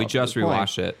right now. Yeah, we up to just this point,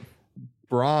 rewatched it.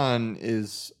 Bronn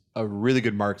is a really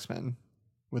good marksman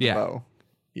with Yeah. a bow.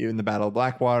 In the Battle of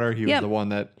Blackwater, he was Yep. the one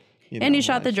that And he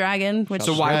shot the dragon, which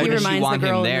So why he would she reminds want the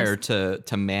girl him of there this.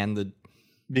 to man the...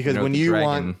 because when the you dragon.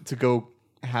 want to go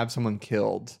have someone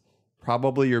killed,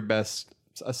 probably your best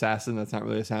assassin that's not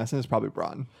really assassin is probably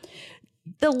Bronn.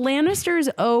 The Lannisters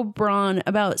owe Bronn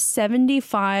about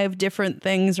 75 different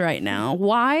things right now.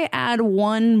 Why add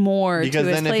one more Because to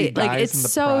his then if he plate? Like, dies it's in the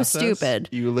so process, stupid.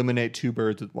 you eliminate 2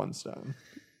 birds with 1 stone.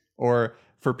 Or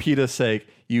for PETA's sake,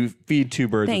 you feed 2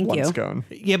 birds Thank with you. 1 scone.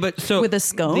 Yeah, but so... With a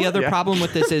scone? The other Yeah. problem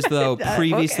with this is, though,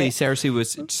 previously Okay. Cersei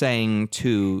was saying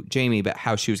to Jaime about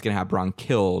how she was going to have Bronn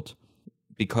killed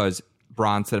because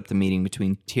Bronn set up the meeting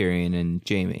between Tyrion and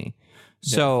Jaime.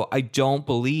 So I don't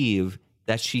believe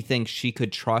that she thinks she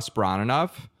could trust Bronn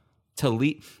enough to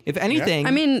leave. If anything,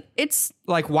 I mean, it's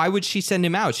like, why would she send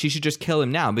him out? She should just kill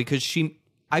him now because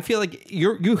I feel like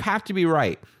you have to be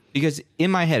right. Because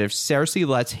in my head, if Cersei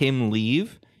lets him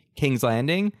leave King's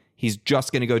Landing, he's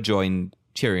just going to go join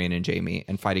Tyrion and Jaime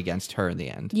and fight against her in the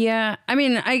end. yeah. I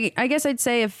mean, I guess I'd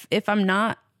say if I'm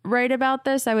not right about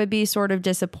this, I would be sort of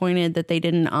disappointed that they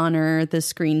didn't honor the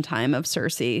screen time of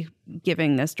Cersei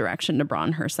giving this direction to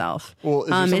Bronn herself. Well, is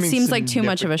there it something seems like too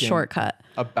much of a significant shortcut.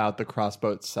 About the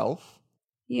crossbow itself?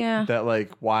 Yeah. That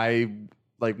like why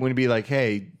like wouldn't it be like,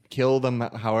 hey, kill them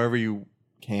however you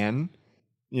can,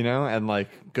 and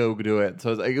like go do it.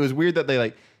 So it was weird that they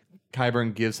like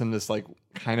Qyburn gives him this like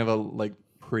kind of a like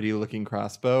pretty looking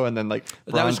crossbow and then like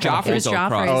That was Bronn kinda Joffrey's It was old Joffrey's,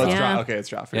 crossbow. Oh, it's yeah. okay, it's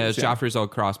Joffrey. Yeah, it was Joffrey's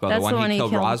old crossbow, That's the one he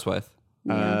killed Roz with,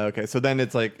 Okay, so then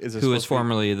it's like is this who was supposed to be-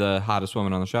 formerly the hottest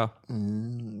woman on the show.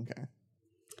 Okay.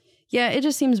 Yeah, it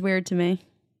just seems weird to me.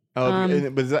 Oh,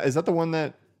 but is that the one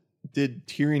that did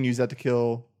Tyrion use that to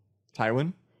kill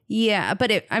Tywin? Yeah,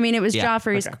 but it was Yeah,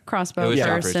 Joffrey's okay. crossbow It was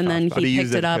first, Joffrey's and then crossbow. But he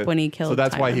used picked it up to- when he killed. So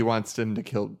that's why Tywin. he wants him to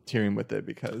kill Tyrion with it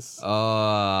because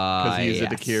he used it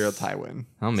to kill Tywin.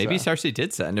 Oh, maybe So- Cersei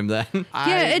did send him then.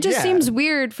 Yeah, it just seems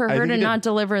weird for I her think to he did. not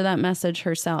deliver that message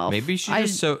herself. Maybe she I-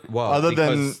 just Other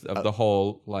because than, of the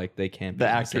whole like they can't. Be the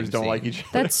in actors same don't scene. like each other.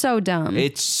 That's so dumb.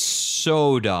 It's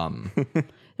so dumb.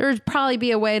 There'd probably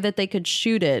be a way that they could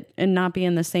shoot it and not be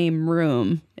in the same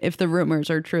room if the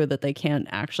rumors are true that they can't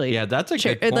actually. Yeah, that's a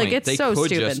good point. Like, it's they so could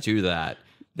stupid. just do that.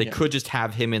 They could just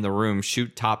have him in the room,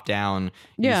 shoot top down,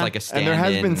 Yeah. use like a stand-in. And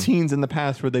there has been scenes in the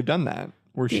past where they've done that,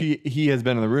 where he has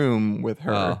been in the room with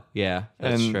her. Oh, yeah,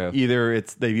 that's and true. either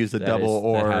they've used a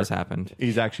double that or has happened.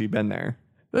 he's actually been there.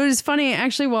 It was funny,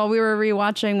 actually, while we were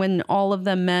rewatching when all of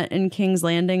them met in King's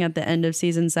Landing at the end of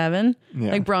season 7. Yeah.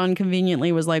 Like, Bronn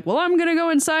conveniently was like, well, I'm going to go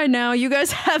inside now. You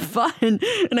guys have fun. And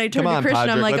I turned Come to on, Christian.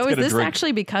 I'm Podrick, like, let's oh, is get a this drink.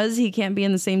 actually because he can't be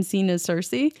in the same scene as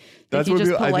Cersei? That's That he what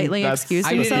just I think politely that's excused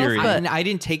the himself? theory. But I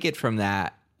didn't take it from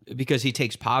that because he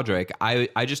takes Podrick.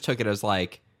 I just took it as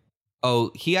like, oh,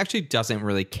 he actually doesn't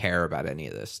really care about any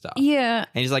of this stuff. yeah.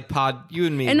 And he's like, Pod, you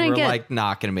and me, And I we're get- like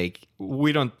not going to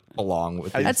we don't belong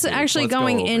with these That's dudes. actually Let's go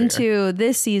going over into here."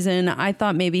 this season. I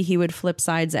thought maybe he would flip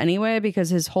sides anyway because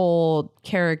his whole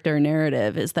character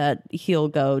narrative is that he'll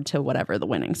go to whatever the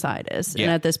winning side is. And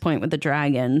Yeah. at this point with the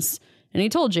dragons, and he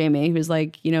told Jamie, he was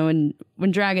like, you know,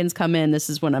 when dragons come in, this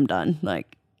is when I'm done.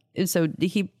 Like, so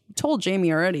he told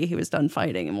Jamie already he was done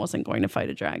fighting and wasn't going to fight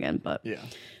a dragon. But Yeah.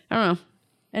 I don't know.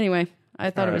 Anyway, I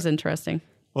thought it right. was interesting.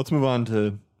 Let's move on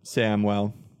to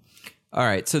Samwell. All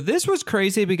right. So this was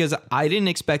crazy because I didn't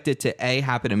expect it to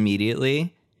happen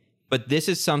immediately. But this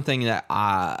is something that,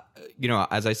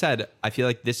 as I said, I feel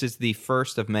like this is the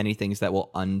first of many things that will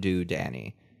undo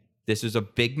Dany. This is a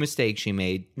big mistake she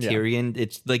made. Yeah. Tyrion,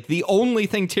 it's like the only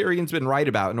thing Tyrion's been right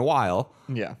about in a while.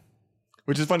 Yeah.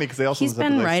 Which is funny because they also He's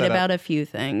been right about a few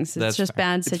things. It's That's just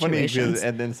bad It's funny situations. because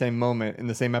in the same moment, in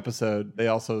the same episode, they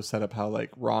also set up how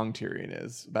like wrong Tyrion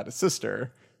is about his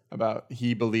sister. About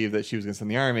he believed that she was going to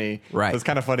send the army. Right. So it's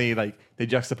kind of funny. Like they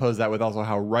juxtapose that with also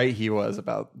how right he was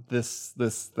about this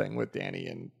thing with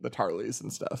Dany and the Tarleys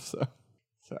and stuff.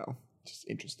 So just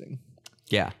interesting.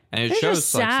 Yeah. And it It's shows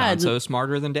just like sad. Sansa's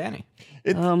smarter than Dany.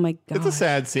 Oh my god! It's a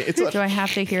sad scene. It's Do I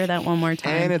have to hear that one more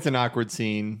time? and it's an awkward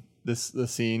scene. The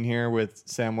scene here with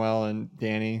Samwell and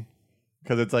Dany,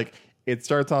 because it's like it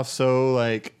starts off so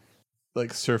like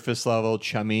surface level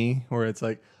chummy, where it's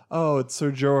like, oh, it's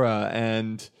Ser Jorah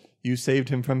and you saved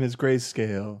him from his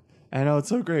grayscale. I know, it's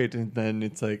so great. And then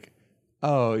it's like,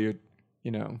 oh,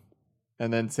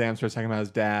 and then Sam starts talking about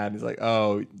his dad. He's like,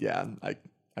 oh yeah,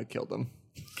 I killed him.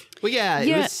 Well, yeah, it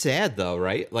Yeah. was sad though,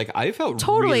 right? Like I felt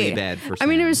Totally really bad for Sam. I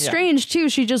mean, it was strange too.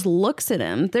 She just looks at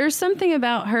him. There's something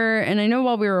about her, and I know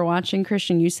while we were watching,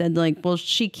 Christian, you said like, well,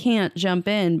 she can't jump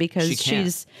in because She can't.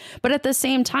 she's, but at the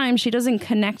same time, she doesn't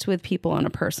connect with people on a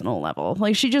personal level.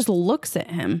 Like she just looks at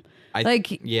him.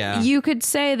 Yeah. You could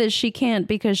say that she can't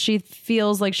because she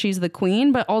feels like she's the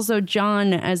queen, but also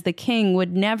Jon as the king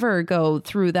would never go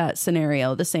through that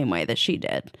scenario the same way that she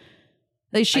did.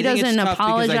 Like she I think it's doesn't tough because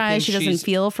I think apologize. She doesn't she's-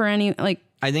 feel for any like.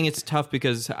 I think it's tough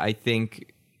because I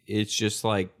think it's just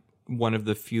like one of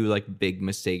the few like big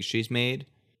mistakes she's made.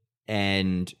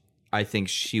 And I think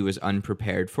she was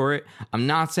unprepared for it. I'm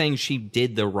not saying she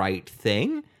did the right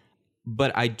thing,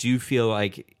 but I do feel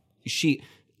like she,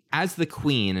 as the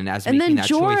queen and as And making then that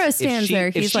Jorah choice, stands there.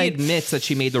 if He's she like- admits that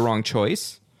she made the wrong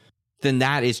choice, then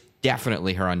that is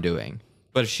definitely her undoing.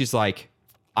 But if she's like,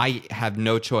 I have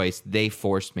no choice. They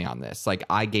forced me on this. Like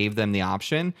I gave them the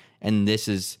option and this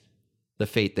is the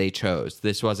fate they chose.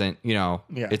 This wasn't,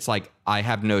 it's like, I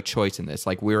have no choice in this.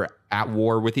 Like we were at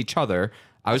war with each other.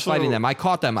 I was fighting them. I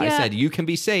caught them. I Yeah. said, you can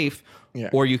be safe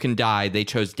or you can die. They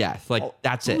chose death. Like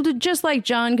that's it. Just like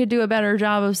Jon could do a better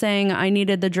job of saying, I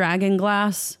needed the dragon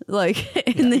glass, like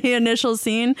in the initial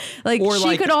scene. Like Or she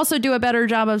like- could also do a better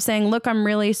job of saying, look, I'm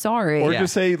really sorry. Or Yeah.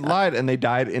 just say lied and they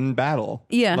died in battle.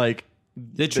 Yeah. Like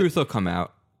The truth will come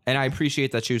out. And I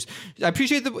appreciate that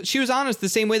she was honest the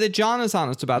same way that Jon is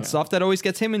honest about stuff that always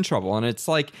gets him in trouble. And it's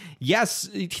like, yes,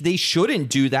 they shouldn't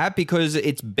do that because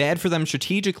it's bad for them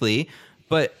strategically.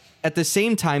 But at the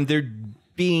same time, they're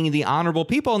being the honorable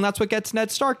people. And that's what gets Ned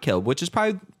Stark killed, which is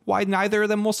probably why neither of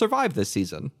them will survive this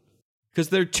season. Because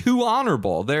they're too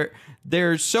honorable.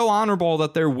 They're so honorable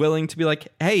that they're willing to be like,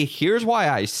 hey, here's why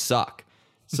I suck.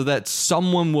 So that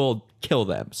someone will kill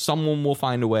them. Someone will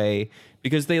find a way.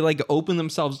 Because they like open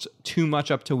themselves too much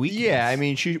up to weakness. Yeah, I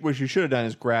mean, what she should have done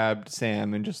is grabbed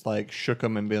Sam and just like shook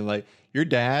him and been like, your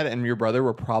dad and your brother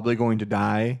were probably going to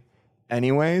die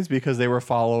anyways because they were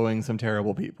following some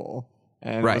terrible people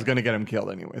and it was Right. going to get him killed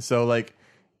anyway. So like,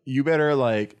 you better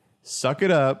like suck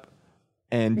it up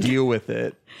and deal with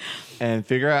it and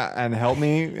figure out and help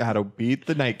me how to beat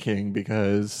the Night King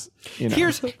because,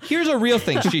 Here's a real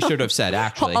thing she should have said,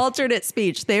 actually. Alternate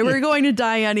speech. They were going to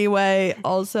die anyway.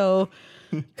 Also,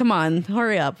 come on,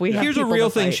 hurry up. We have Here's a people real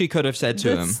to thing fight. she could have said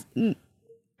to him.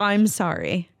 I'm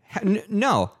sorry.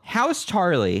 No, House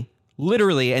Charlie,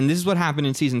 literally, and this is what happened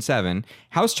in season 7,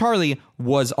 House Charlie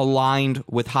was aligned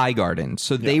with Highgarden,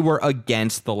 so they were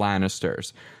against the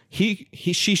Lannisters. She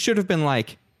should have been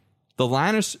like, the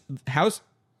Lannister house,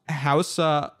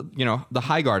 the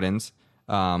High Gardens,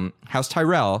 House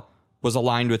Tyrell was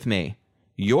aligned with me.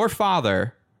 Your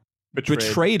father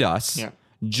betrayed us,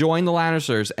 joined the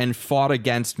Lannisters, and fought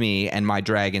against me and my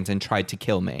dragons and tried to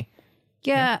kill me.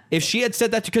 Yeah. If she had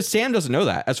said that, because Sam doesn't know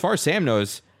that. As far as Sam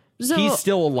knows, he's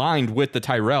still aligned with the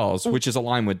Tyrells, which is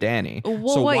aligned with Dany.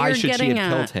 So why should she have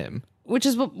killed him? Which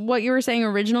is what you were saying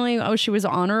originally. Oh, she was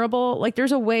honorable. Like,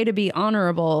 there's a way to be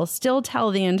honorable, still tell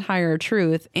the entire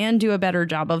truth, and do a better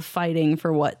job of fighting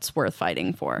for what's worth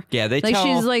fighting for. Yeah,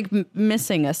 she's like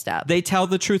missing a step. They tell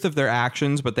the truth of their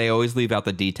actions, but they always leave out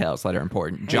the details that are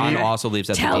important. Jon also leaves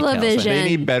out the Television. details. They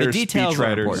need better details speech are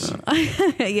writers.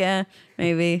 Yeah,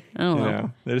 maybe. I don't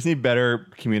know. They just need better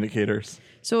communicators.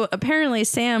 So apparently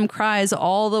Sam cries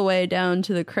all the way down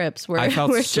to the crypts where I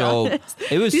felt where so. John is.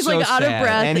 It was He's so like out sad. of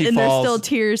breath, and there's falls still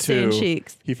tears stained too.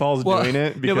 cheeks. He falls doing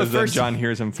it because then John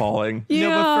hears him falling. Yeah.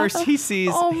 No, but first he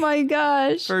sees. Oh my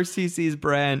gosh. First he sees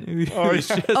Bran.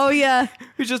 Oh yeah.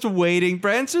 Who's just waiting.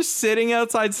 Bran's just sitting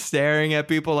outside staring at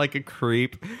people like a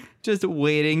creep, just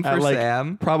waiting for At like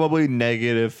Sam. probably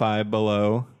 -5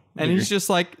 below. And he's just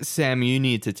like, Sam, you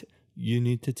need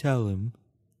to tell him.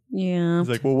 Yeah. He's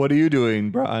like, well, what are you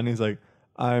doing, bro? And he's like,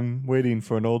 I'm waiting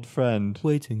for an old friend.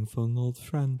 Waiting for an old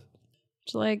friend.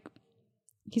 It's like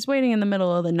he's waiting in the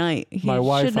middle of the night. He My should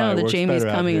Wi-Fi know that works Jamie's better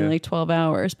out coming in here. like 12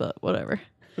 hours, but whatever.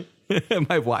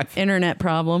 My wife. Internet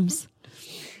problems.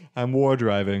 I'm war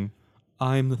driving.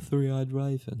 I'm the three-eyed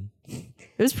raven. It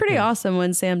was pretty awesome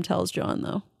when Sam tells John,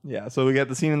 though. Yeah, so we get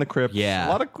the scene in the crypt. Yeah.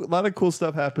 a lot of cool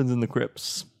stuff happens in the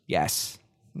crypts. Yes.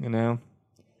 You know,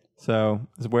 so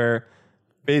it's where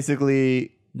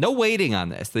basically, No waiting on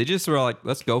this. They just were like,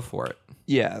 let's go for it.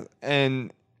 yeah,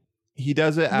 and he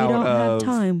does it We out don't have of.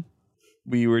 time.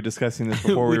 We were discussing this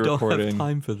before we were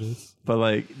recording, for this. but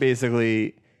like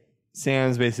basically,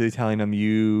 Sam's basically telling him,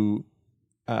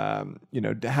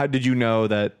 how did you know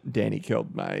that Dany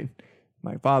killed my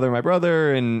father, my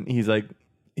brother? And he's like,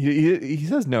 he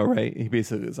says no, right? He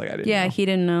basically is like, I didn't. Yeah, know. he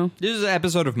didn't know. This is an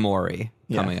episode of Maury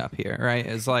coming up here, right?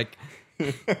 It's like,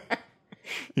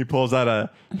 He pulls out a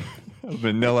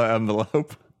vanilla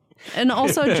envelope. And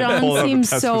also, Pull John out the seems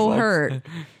test so results. hurt,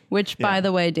 which, by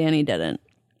the way, Danny didn't.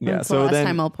 Yeah, That's so the last then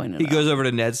time I'll point it he out. goes over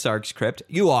to Ned Stark's crypt.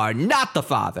 You are not the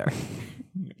father.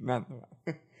 Not,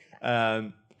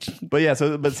 but yeah,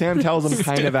 but Sam tells him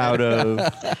kind of out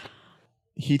of.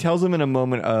 He tells him in a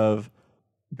moment of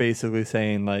basically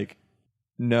saying like,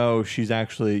 no, she's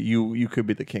actually you could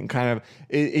be the king. Kind of,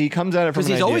 he comes at it from Because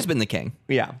he's always been the king.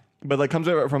 yeah, but like comes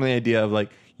at it from the idea of like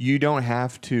you don't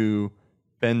have to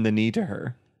bend the knee to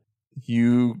her.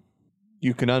 You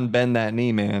can unbend that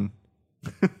knee, man.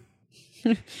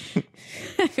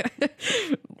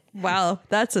 Wow,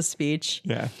 that's a speech.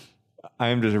 Yeah,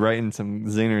 I'm just writing some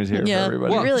zingers here Yeah. for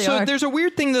everybody. Well, really so are. there's a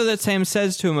weird thing though that Sam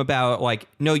says to him about like,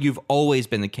 no, you've always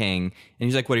been the king, and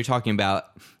he's like, what are you talking about?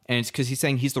 And it's because he's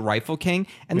saying he's the rightful king,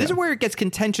 and this is where it gets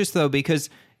contentious though, because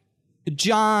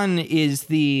Jon is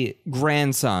the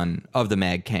grandson of the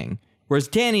Mad King, whereas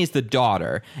Dany is the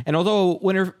daughter. And although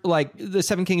the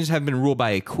Seven Kings have been ruled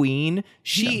by a queen,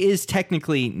 she is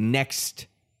technically next.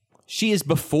 She is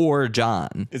before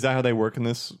Jon. Is that how they work in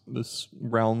this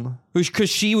realm? Because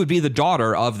she would be the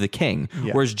daughter of the king,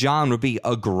 Yeah. whereas Jon would be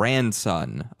a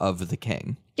grandson of the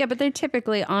king. Yeah, but they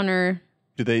typically honor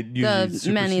Do they usually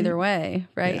the men either way,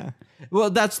 right? Yeah. Well,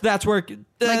 that's where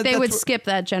Like they would skip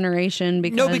that generation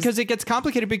because because it gets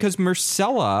complicated because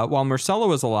Myrcella, while Myrcella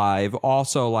was alive,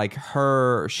 also like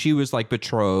she was like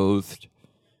betrothed.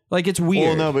 Like it's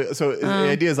weird. Well, no, but so the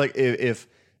idea is like if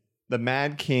the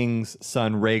Mad King's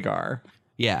son Rhaegar,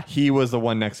 Yeah, he was the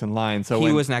one next in line. So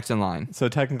he was next in line. So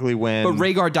technically, when But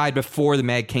Rhaegar died before the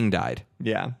Mad King died.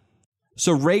 yeah,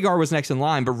 So Rhaegar was next in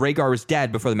line, but Rhaegar was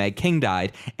dead before the Mad King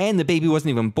died, and the baby wasn't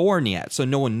even born yet, so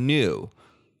no one knew.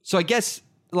 So I guess,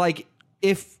 like,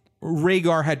 if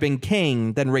Rhaegar had been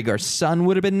king, then Rhaegar's son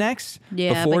would have been next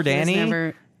before but he was Dany.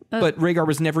 never- but Rhaegar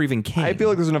was never even king. I feel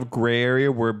like there's enough gray area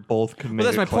where both can make.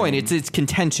 Well, that's a my point. claim. It's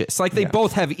contentious. Like they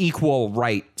both have equal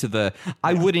right to the.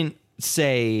 I wouldn't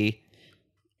say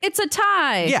it's a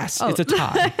tie. yes. Oh. It's a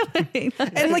tie,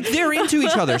 and like they're into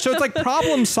each other, so it's like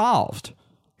problem solved.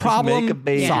 Problem make a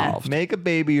baby. solved. Make a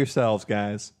baby yourselves,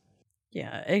 guys.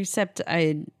 Yeah, except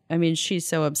I mean, she's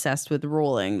so obsessed with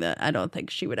ruling that I don't think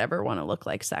she would ever want to look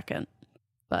like second.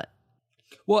 But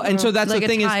Well, and so that's like the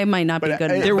thing a is tie might not be but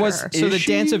good. I- enough there for was her. so Is the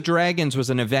she? Dance of Dragons was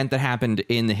an event that happened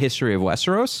in the history of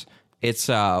Westeros. It's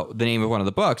the name of one of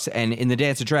the books, and in the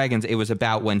Dance of Dragons, it was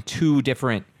about when two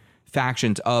different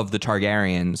factions of the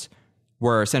Targaryens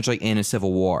were essentially in a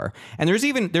civil war. And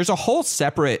there's a whole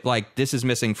separate, like, this is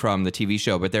missing from the TV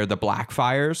show, but they're the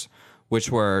Blackfires, which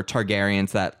were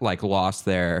Targaryens that like lost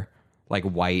their like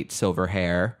white silver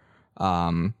hair.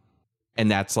 And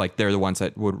that's like, they're the ones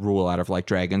that would rule out of like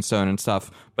Dragonstone and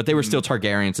stuff, but they were still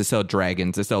Targaryens. They still had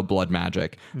dragons. They still had blood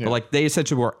magic, but like they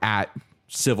essentially were at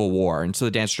civil war. And so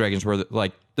the Dance of Dragons were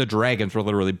like, the dragons were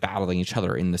literally battling each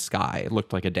other in the sky. It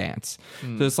looked like a dance.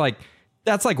 So it's like,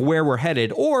 that's like where we're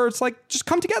headed, or it's like, just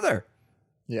come together.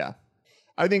 Yeah.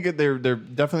 I think they're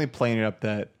definitely playing it up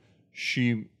that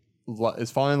she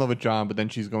is falling in love with Jon, but then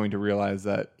she's going to realize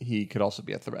that he could also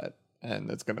be a threat,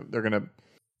 and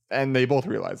and they both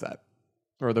realize that,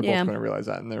 or they're both going to realize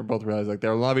that, and they're both realize like they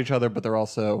love each other, but they're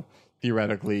also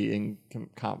theoretically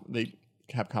they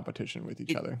have competition with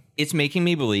each other. It's making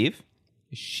me believe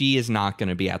she is not going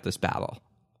to be at this battle.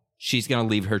 She's going to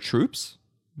leave her troops,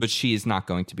 but she is not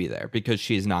going to be there because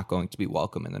she is not going to be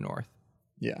welcome in the North.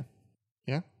 Yeah.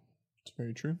 Yeah. It's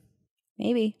very true.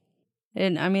 Maybe.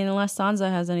 And I mean, unless Sansa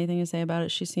has anything to say about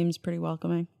it, she seems pretty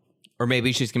welcoming. Or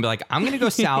maybe she's going to be like, I'm going to go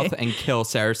south and kill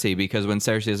Cersei, because when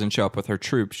Cersei doesn't show up with her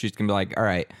troops, she's going to be like, all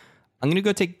right, I'm going to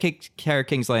go take care of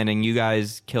King's Landing. You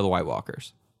guys kill the White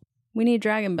Walkers. We need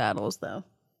dragon battles, though.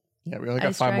 Yeah, we only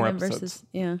got 5 more episodes.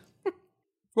 Yeah.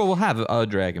 Well, we'll have a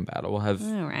dragon battle. We'll have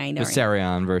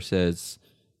Viserion versus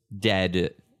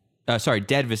dead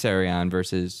Viserion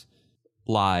versus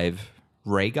live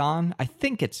Rhaegon. I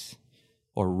think it's,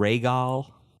 or Rhaegal.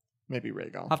 Maybe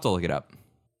Rhaegal. I'll have to look it up.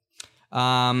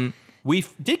 We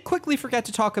did quickly forget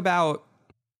to talk about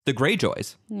the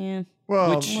Greyjoys. Yeah.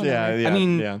 Well, I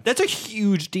mean, that's a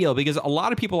huge deal, because a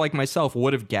lot of people like myself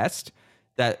would have guessed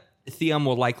that Theon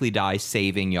will likely die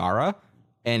saving Yara,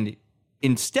 and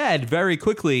instead, very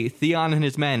quickly, Theon and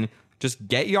his men just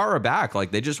get Yara back. Like,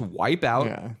 they just wipe out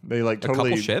they like a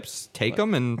couple ships, take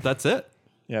them, and that's it.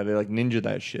 Yeah, they like ninja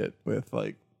that shit with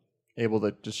like able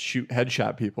to just shoot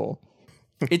headshot people.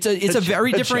 It's a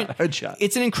very different headshot.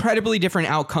 It's an incredibly different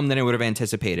outcome than I would have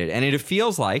anticipated, and it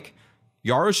feels like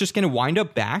Yara's just going to wind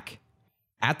up back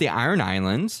at the Iron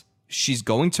Islands. She's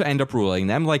going to end up ruling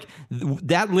them. Like,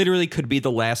 that literally could be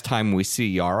the last time we see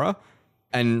Yara,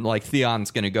 and like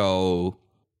Theon's going to go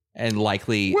and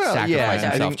likely sacrifice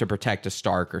himself to protect a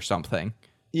Stark or something.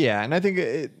 Yeah, and I think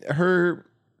her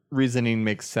reasoning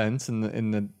makes sense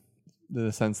in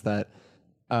the sense that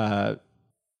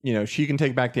she can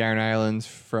take back the Iron Islands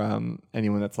from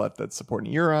anyone that's left that's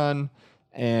supporting Euron,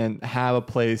 and have a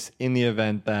place in the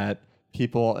event that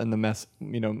people in the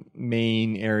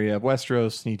main area of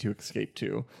Westeros need to escape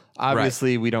to.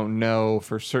 Obviously, we don't know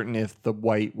for certain if the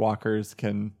White Walkers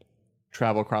can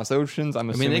travel across oceans. I'm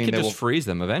assuming they could just freeze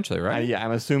them eventually, right? Yeah,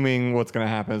 I'm assuming what's going to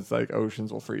happen is like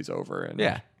oceans will freeze over, and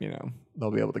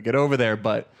they'll be able to get over there.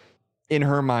 But in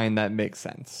her mind, that makes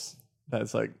sense.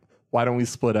 That's like, why don't we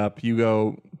split up? You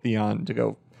go, Theon, to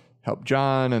go help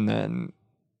Jon, and then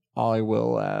I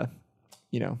will,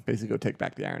 basically go take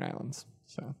back the Iron Islands.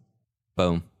 So,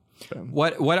 boom.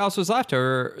 What else was left?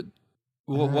 Or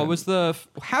what was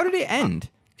how did it end?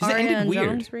 Because it ended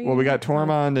weird. Well, we got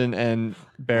Tormund and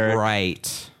Beric.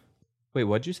 Right. Wait,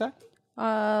 what'd you say?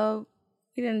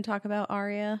 We didn't talk about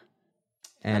Arya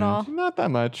at all. Not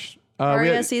that much.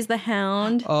 Arya sees the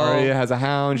Hound. Arya has a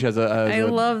hound. She has I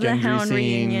love the Gendry Hound scene.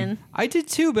 reunion. I did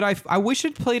too, but I wish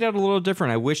it played out a little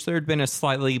different. I wish there had been a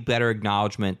slightly better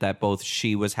acknowledgement that both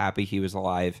she was happy he was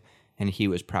alive and he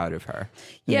was proud of her.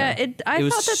 Yeah, I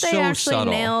thought that they actually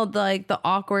subtle. nailed like the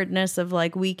awkwardness of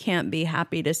like, we can't be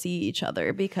happy to see each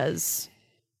other because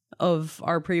of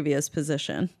our previous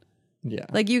position. Yeah.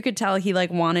 Like, you could tell he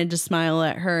like wanted to smile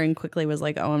at her and quickly was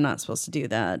like, oh, I'm not supposed to do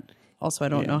that. Also, I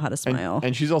don't know how to smile.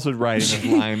 And she's also writing this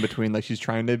line between like she's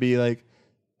trying to be like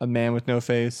a man with no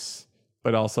face,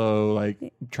 but also like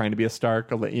trying to be a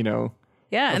Stark, Yeah,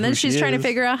 and then she's trying to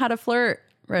figure out how to flirt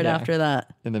after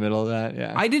that. In the middle of that,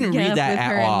 yeah. I didn't read that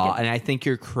at all, and I think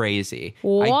you're crazy.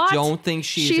 What? I don't think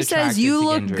She says, attracted you to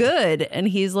look Gendry. good, and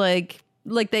he's like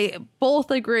they both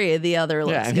agree the other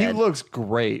looks and good. he looks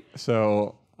great.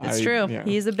 So It's true. Yeah.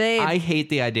 He's a babe. I hate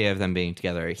the idea of them being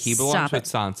together. He belongs with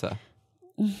Sansa.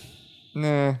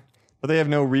 Nah. But they have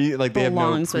no they have no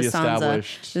belongs with Sansa.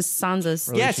 pre-established. Just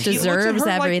Sansa Yes, he looks at deserves her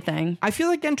like- everything. I feel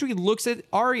like Gendry looks at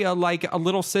Arya like a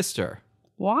little sister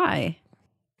Why?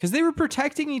 because they were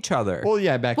protecting each other. Well,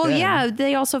 yeah, back Well, then. yeah,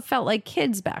 they also felt like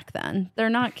kids back then. They're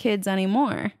not kids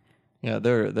anymore. Yeah,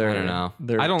 they're I don't know.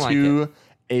 They're I don't like two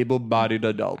able-bodied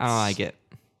adults. I don't like it.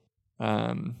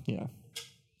 Yeah.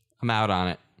 I'm out on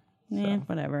it. Yeah,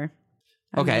 whatever.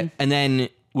 Okay, and then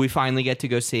we finally get to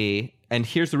go see. And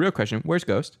here's the real question: where's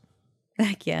Ghost?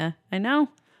 Heck yeah, I know.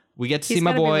 We get to see He's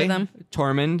my gotta be boy with them.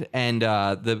 Tormund and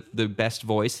the best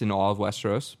voice in all of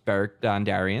Westeros, Beric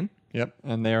Dondarrion. Yep,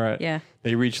 and they're at Yeah.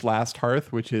 they reach Last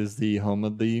Hearth, which is the home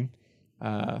of the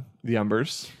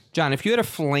Umbers. John, if you had a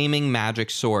flaming magic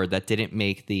sword that didn't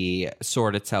make the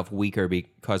sword itself weaker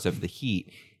because of the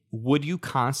heat, would you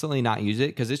constantly not use it?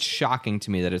 Because it's shocking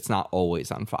to me that it's not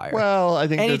always on fire. Well, I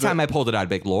think Anytime I pulled it out, I'd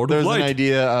be like, Lord of there's Light. an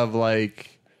idea of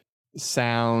like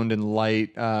sound and light.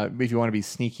 If you want to be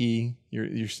sneaky,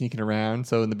 you're sneaking around.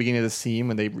 So in the beginning of the scene,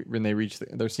 when they reach,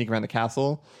 they're sneaking around the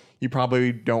castle. You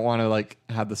probably don't want to like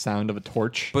have the sound of a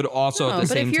torch. But also No, at the but if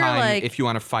same you're time, like- if you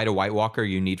want to fight a White Walker,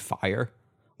 you need fire.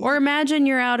 Or imagine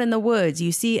you're out in the woods.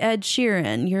 You see Ed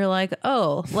Sheeran. You're like,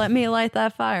 oh, let me light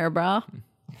that fire, bro.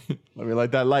 Let me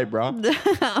light that light, bro.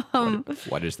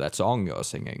 What is that song you're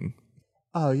singing?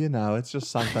 Oh, it's just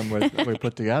something we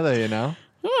put together,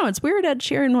 Oh, it's weird Ed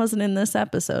Sheeran wasn't in this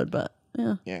episode, but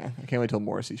yeah. Yeah, I can't wait till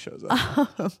Morrissey shows up.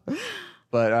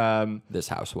 But This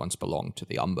house once belonged to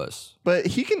the Umbers. but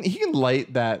he can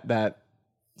light that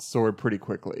sword pretty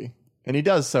quickly, and he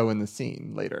does so in the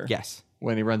scene later. Yes.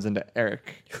 When he runs into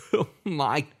Eric. Oh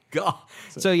my god!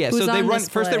 So yeah, Who's so they on run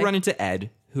first. They display. run into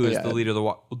Ed, who is Yeah, the Ed. leader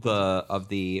of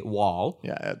the wall.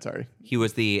 Yeah, Ed, sorry. He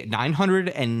was the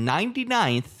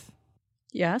 999th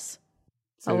Yes.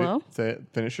 Say it- Hello? Say it.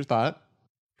 Finish your thought.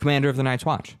 commander of the Night's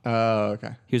Watch. Oh,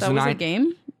 okay. He was That the was a nine.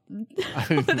 game? I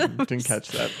didn't catch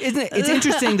that. Isn't it? It's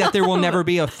interesting that there will never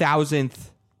be a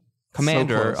 1,000th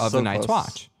commander close, of the so Night's close.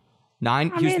 Watch.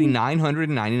 He was the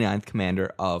 999th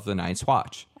commander of the Night's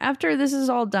Watch. After this is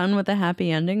all done with a happy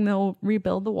ending, they'll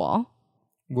rebuild the wall.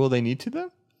 Will they need to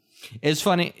though? It's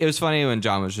funny. It was funny when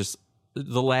John was just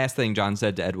the last thing John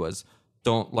said to Ed was,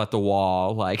 "Don't let the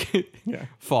wall Yeah.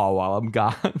 fall while I'm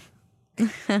gone."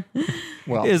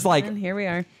 Well, It's like And here we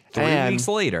are. 3 And weeks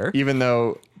later. even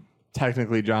though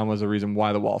technically John was the reason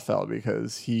why the wall fell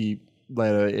because he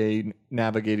led a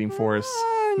navigating force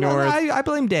No, north. I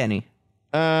blame Danny.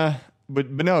 But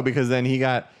no, because then he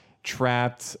got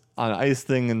trapped on an ice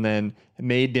thing and then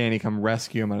made Danny come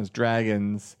rescue him on his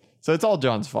dragons. So it's all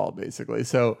John's fault basically.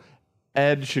 So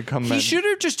Ed should come. He should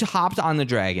have just hopped on the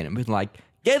dragon and been like,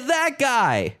 "Get that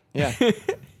guy." Yeah,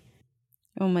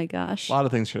 Oh my gosh. a lot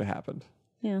of things should have happened.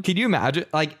 Could you imagine?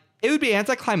 Like, it would be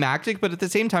anticlimactic, but at the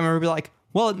same time, it would be like,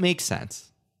 well, it makes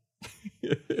sense.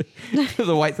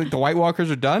 the White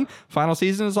Walkers are done. Final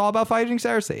season is all about fighting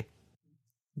Cersei.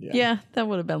 Yeah, that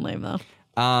would have been lame though.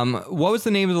 What was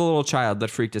the name of the little child that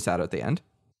freaked us out at the end?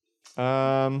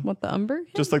 What, the Umber?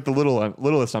 Just like the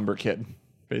littlest Umber kid,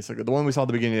 basically the one we saw at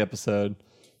the beginning of the episode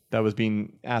that was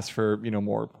being asked for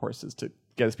more horses to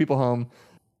get his people home,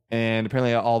 and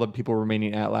apparently all the people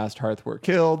remaining at Last Hearth were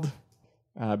killed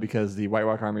because the White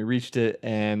Walker army reached it,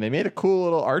 and they made a cool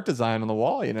little art design on the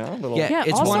wall. Little Yeah. Yeah,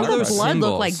 It's also one of the those blood symbols.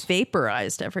 looked like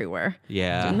vaporized everywhere.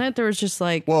 Yeah. Didn't it? There was just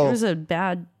like, Well- there was a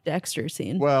bad Dexter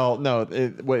scene. Well, no,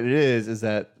 what it is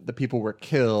that the people were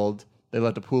killed. They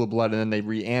left a pool of blood, and then they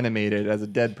reanimated as a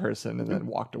dead person, and then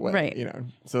walked away. Right.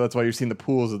 So that's why you're seeing the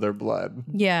pools of their blood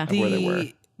Yeah. of where they were.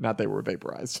 The- Not they were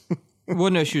vaporized.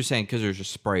 Well, no, she was saying because there's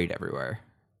just sprayed everywhere.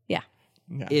 Yeah.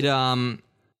 Yeah. It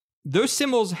those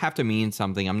symbols have to mean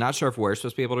something. I'm not sure if we're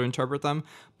supposed to be able to interpret them,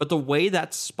 but the way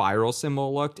that spiral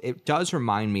symbol looked, it does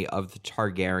remind me of the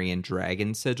Targaryen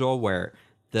dragon sigil, where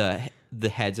the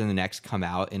heads and the necks come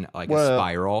out in like a Well,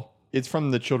 spiral. It's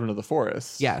from the Children of the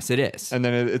Forest. Yes, it is. And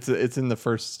then it's in the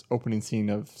first opening scene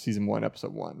of season 1,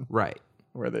 episode 1, Right.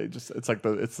 where they just it's the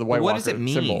White What Walker does it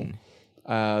mean? symbol.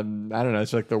 I don't know.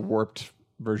 It's like the warped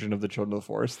version of the Children of the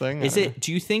Forest thing. Is it?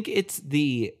 Do you think it's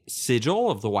the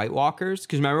sigil of the White Walkers?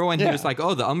 Because remember when he Yeah. was like,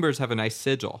 "Oh, the Umbers have a nice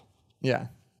sigil." Yeah.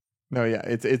 No. Yeah.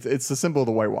 It's the symbol of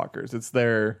the White Walkers. It's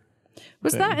their.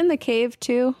 Was thing. that in the cave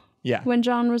too? Yeah. When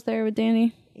John was there with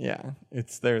Danny? Yeah.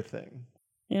 It's their thing.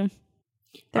 Yeah.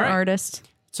 They're All right. artists.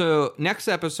 So next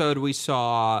episode we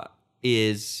saw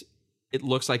is it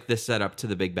looks like the setup to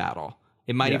the big battle.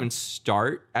 It might Yeah. even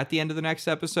start at the end of the next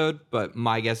episode, but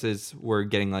my guess is we're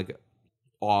getting like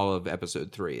all of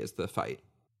episode 3 is the fight,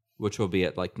 which will be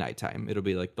at like nighttime. It'll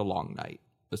be like the long night,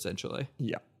 essentially.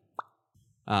 Yeah.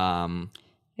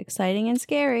 Exciting and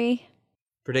scary.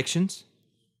 Predictions?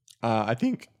 I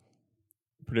think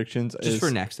predictions Just is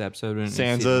for next episode. when it's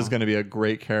Sansa season is one. going to be a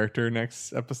great character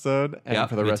next episode, and Yep,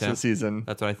 for the me rest too. of the season,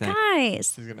 That's what I think.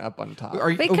 Guys. she's going to up on top. Are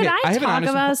you, Wait, could I have an talk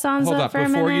honest- about Sansa Hold up, for a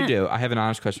before you minute? do, I have an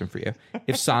honest question for you.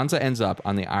 If Sansa ends up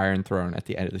on the Iron Throne at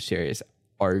the end of the series,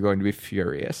 are you going to be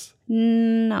furious?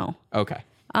 No. Okay.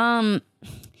 Um,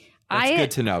 That's I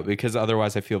good to know because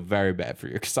otherwise I feel very bad for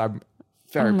you because I'm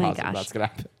very Oh my positive gosh. that's going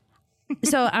to happen.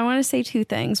 so I want to say two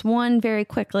things. One, very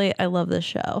quickly, I love this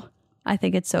show. I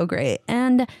think it's so great.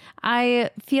 And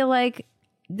I feel like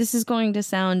this is going to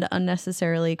sound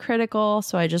unnecessarily critical,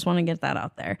 so I just want to get that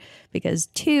out there. Because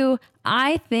 2,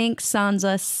 I think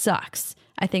Sansa sucks.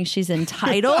 I think she's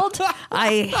entitled.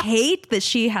 I hate that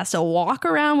she has to walk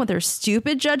around with her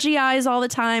stupid judgy eyes all the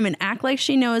time and act like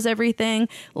she knows everything.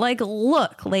 Like,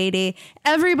 look, lady,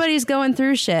 everybody's going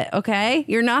through shit, okay?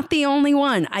 You're not the only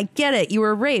one. I get it. You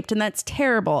were raped, and that's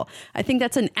terrible. I think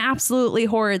that's an absolutely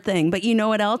horrid thing. But you know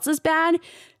what else is bad?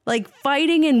 Like,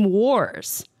 fighting in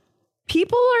wars.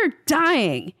 People are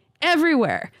dying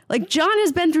everywhere. Like, John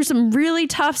has been through some really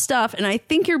tough stuff, and I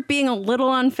think you're being a little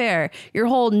unfair. Your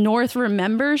whole North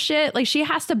remember shit, like, she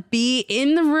has to be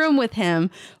in the room with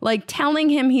him, like, telling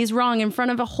him he's wrong in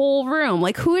front of a whole room.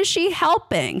 Like, who is she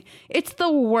helping? It's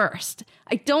the worst.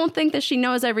 I don't think that she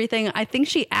knows everything. I think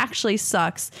she actually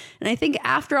sucks. And I think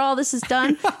after all this is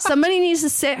done, somebody needs to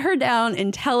sit her down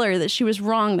and tell her that she was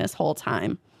wrong this whole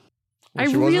time. Well,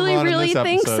 I she wasn't really, wrong in really this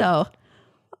think episode. so.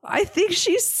 I think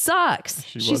she sucks.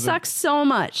 She sucks so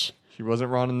much. She wasn't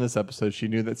wrong in this episode. She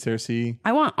knew that Cersei.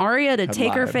 I want Arya to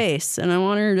take her lied. face, and I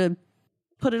want her to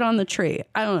put it on the tree.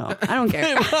 I don't know. I don't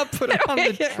care. Put it on the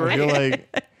I tree.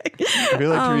 feel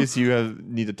like Therese, you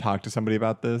need to talk to somebody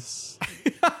about this.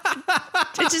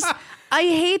 It's just, I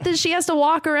hate that she has to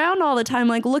walk around all the time.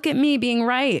 Like, look at me being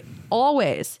right.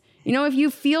 Always. You know, if you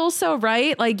feel so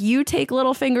right, like, you take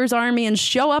Littlefinger's army and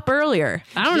show up earlier.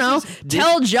 I don't know.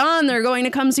 Tell John they're going to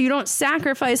come so you don't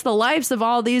sacrifice the lives of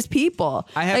all these people.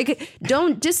 Like,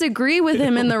 don't disagree with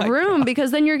him in the room because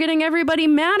then you're getting everybody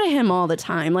mad at him all the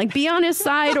time. Like, be on his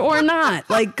side or not.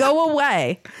 Like, go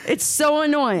away. It's so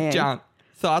annoying. John,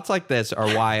 thoughts like this are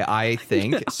why I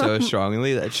think so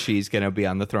strongly that she's going to be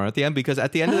on the throne at the end, because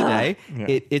at the end of the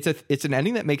day, it's an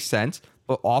ending that makes sense,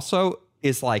 but also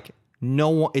is like, no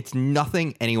one, it's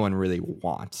nothing anyone really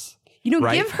wants. You know,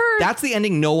 right? give her... That's the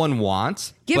ending no one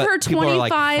wants. Give but her people are 25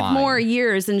 like, fine. more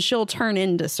years and she'll turn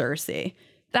into Cersei.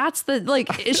 That's the, like,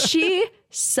 she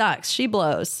sucks. She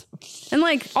blows. And,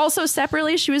 like, also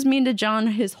separately, she was mean to John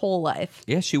his whole life.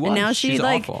 Yeah, she was. And now She's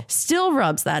like, awful. still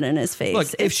rubs that in his face. Look,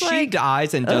 if It's she like,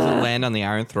 dies and doesn't land on the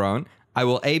Iron Throne, I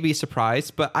will be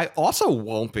surprised, but I also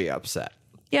won't be upset.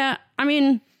 yeah, I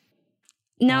mean...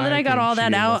 Now that I I got think all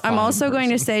that she is a out, I'm fine also going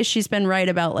to person. say she's been right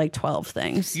about like 12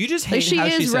 things. You just Like, hate how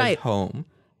she is says right. home.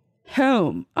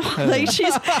 Home. Like,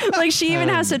 she's like, she even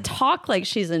has to talk like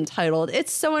she's entitled.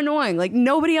 It's so annoying. Like,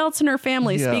 nobody else in her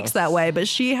family Yes. speaks that way, but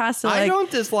she has to, I like, don't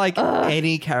dislike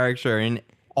any character in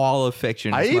all of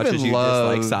fiction as I much even as you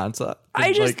love- dislike Sansa.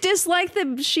 I just like- dislike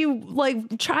that she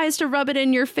like tries to rub it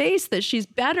in your face that she's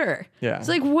better. Yeah. It's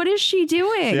like, what is she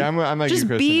doing? See, I'm like just you,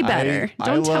 Kristen. be better. I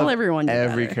Don't tell love everyone to be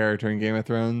every better. character in Game of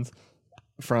Thrones,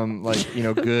 from like, you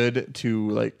know, good to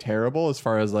like terrible. As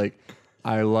far as like,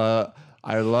 I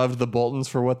loved the Boltons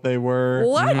for what they were.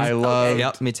 What? I loved.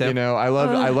 Yep, me too. You know, I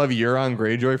love Euron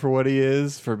Greyjoy for what he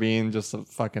is, for being just a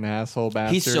fucking asshole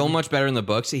bastard. He's so much better in the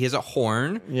books. He has a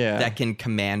horn Yeah. that can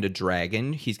command a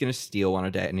dragon. He's going to steal one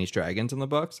of Dany's dragons in the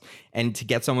books. And to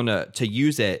get someone to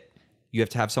use it, you have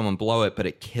to have someone blow it, but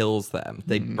it kills them.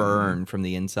 They burn from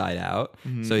the inside out.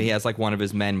 So he has like one of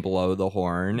his men blow the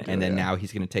horn, and then now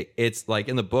he's going to take... It's like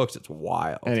in the books, it's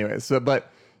wild. Anyway,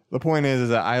 but the point is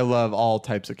that I love all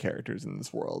types of characters in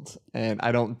this world, and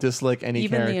I don't dislike any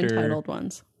Even character. the entitled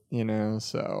ones. You know,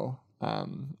 so I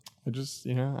just,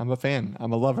 you know, I'm a fan.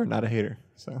 I'm a lover, not a hater.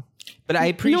 So But I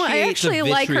appreciate I actually the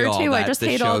like her, vitriol too. I that just the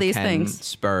hate all show these can things.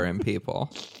 spur in people.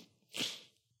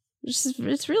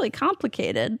 It's really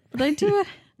complicated, but I do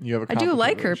you have a I do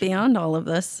like her complicated beyond all of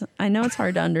this. I know it's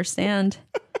hard to understand.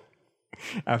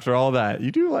 relationship. After all that,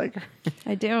 you do like her.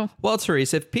 I do. Well,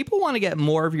 Therese, if people want to get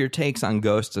more of your takes on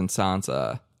Ghost and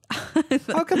Sansa,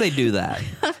 how can they do that?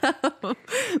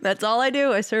 That's all I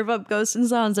do. I serve up Ghost and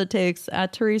Sansa takes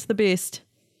at Therese the Beast.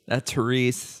 That's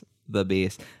Therese the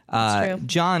Beast. That's true.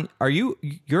 John,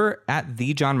 you're at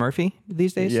the John Murphy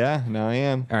these days? Yeah, no, I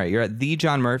am. All right, you're at the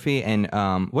John Murphy, and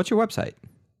what's your website?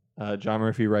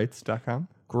 JohnMurphyWrites.com.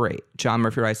 Great,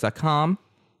 johnmurphyrice.com.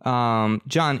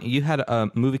 John, you had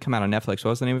a movie come out on Netflix.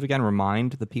 What was the name of it again?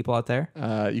 Remind the people out there.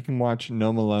 You can watch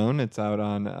No Malone. It's out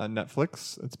on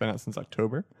Netflix. It's been out since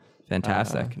October.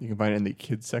 Fantastic. You can find it in the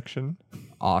kids section.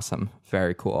 Awesome.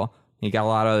 Very cool. You got a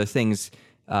lot of other things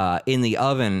in the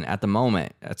oven at the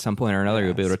moment. At some point or another,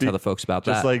 you'll be able to tell the folks about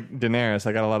Just that. like Daenerys,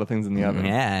 I got a lot of things in the oven.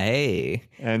 Yeah, hey.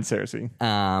 And Cersei.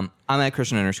 I'm at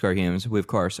Christian_Humes. We, of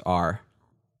course, are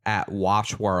at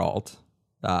Watchworld.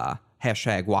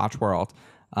 Hashtag Watchworld.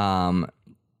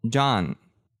 John,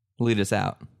 lead us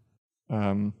out.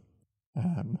 I've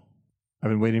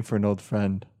been waiting for an old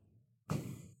friend.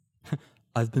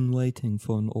 I've been waiting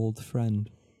for an old friend.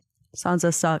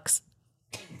 Sansa sucks.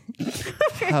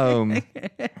 Home.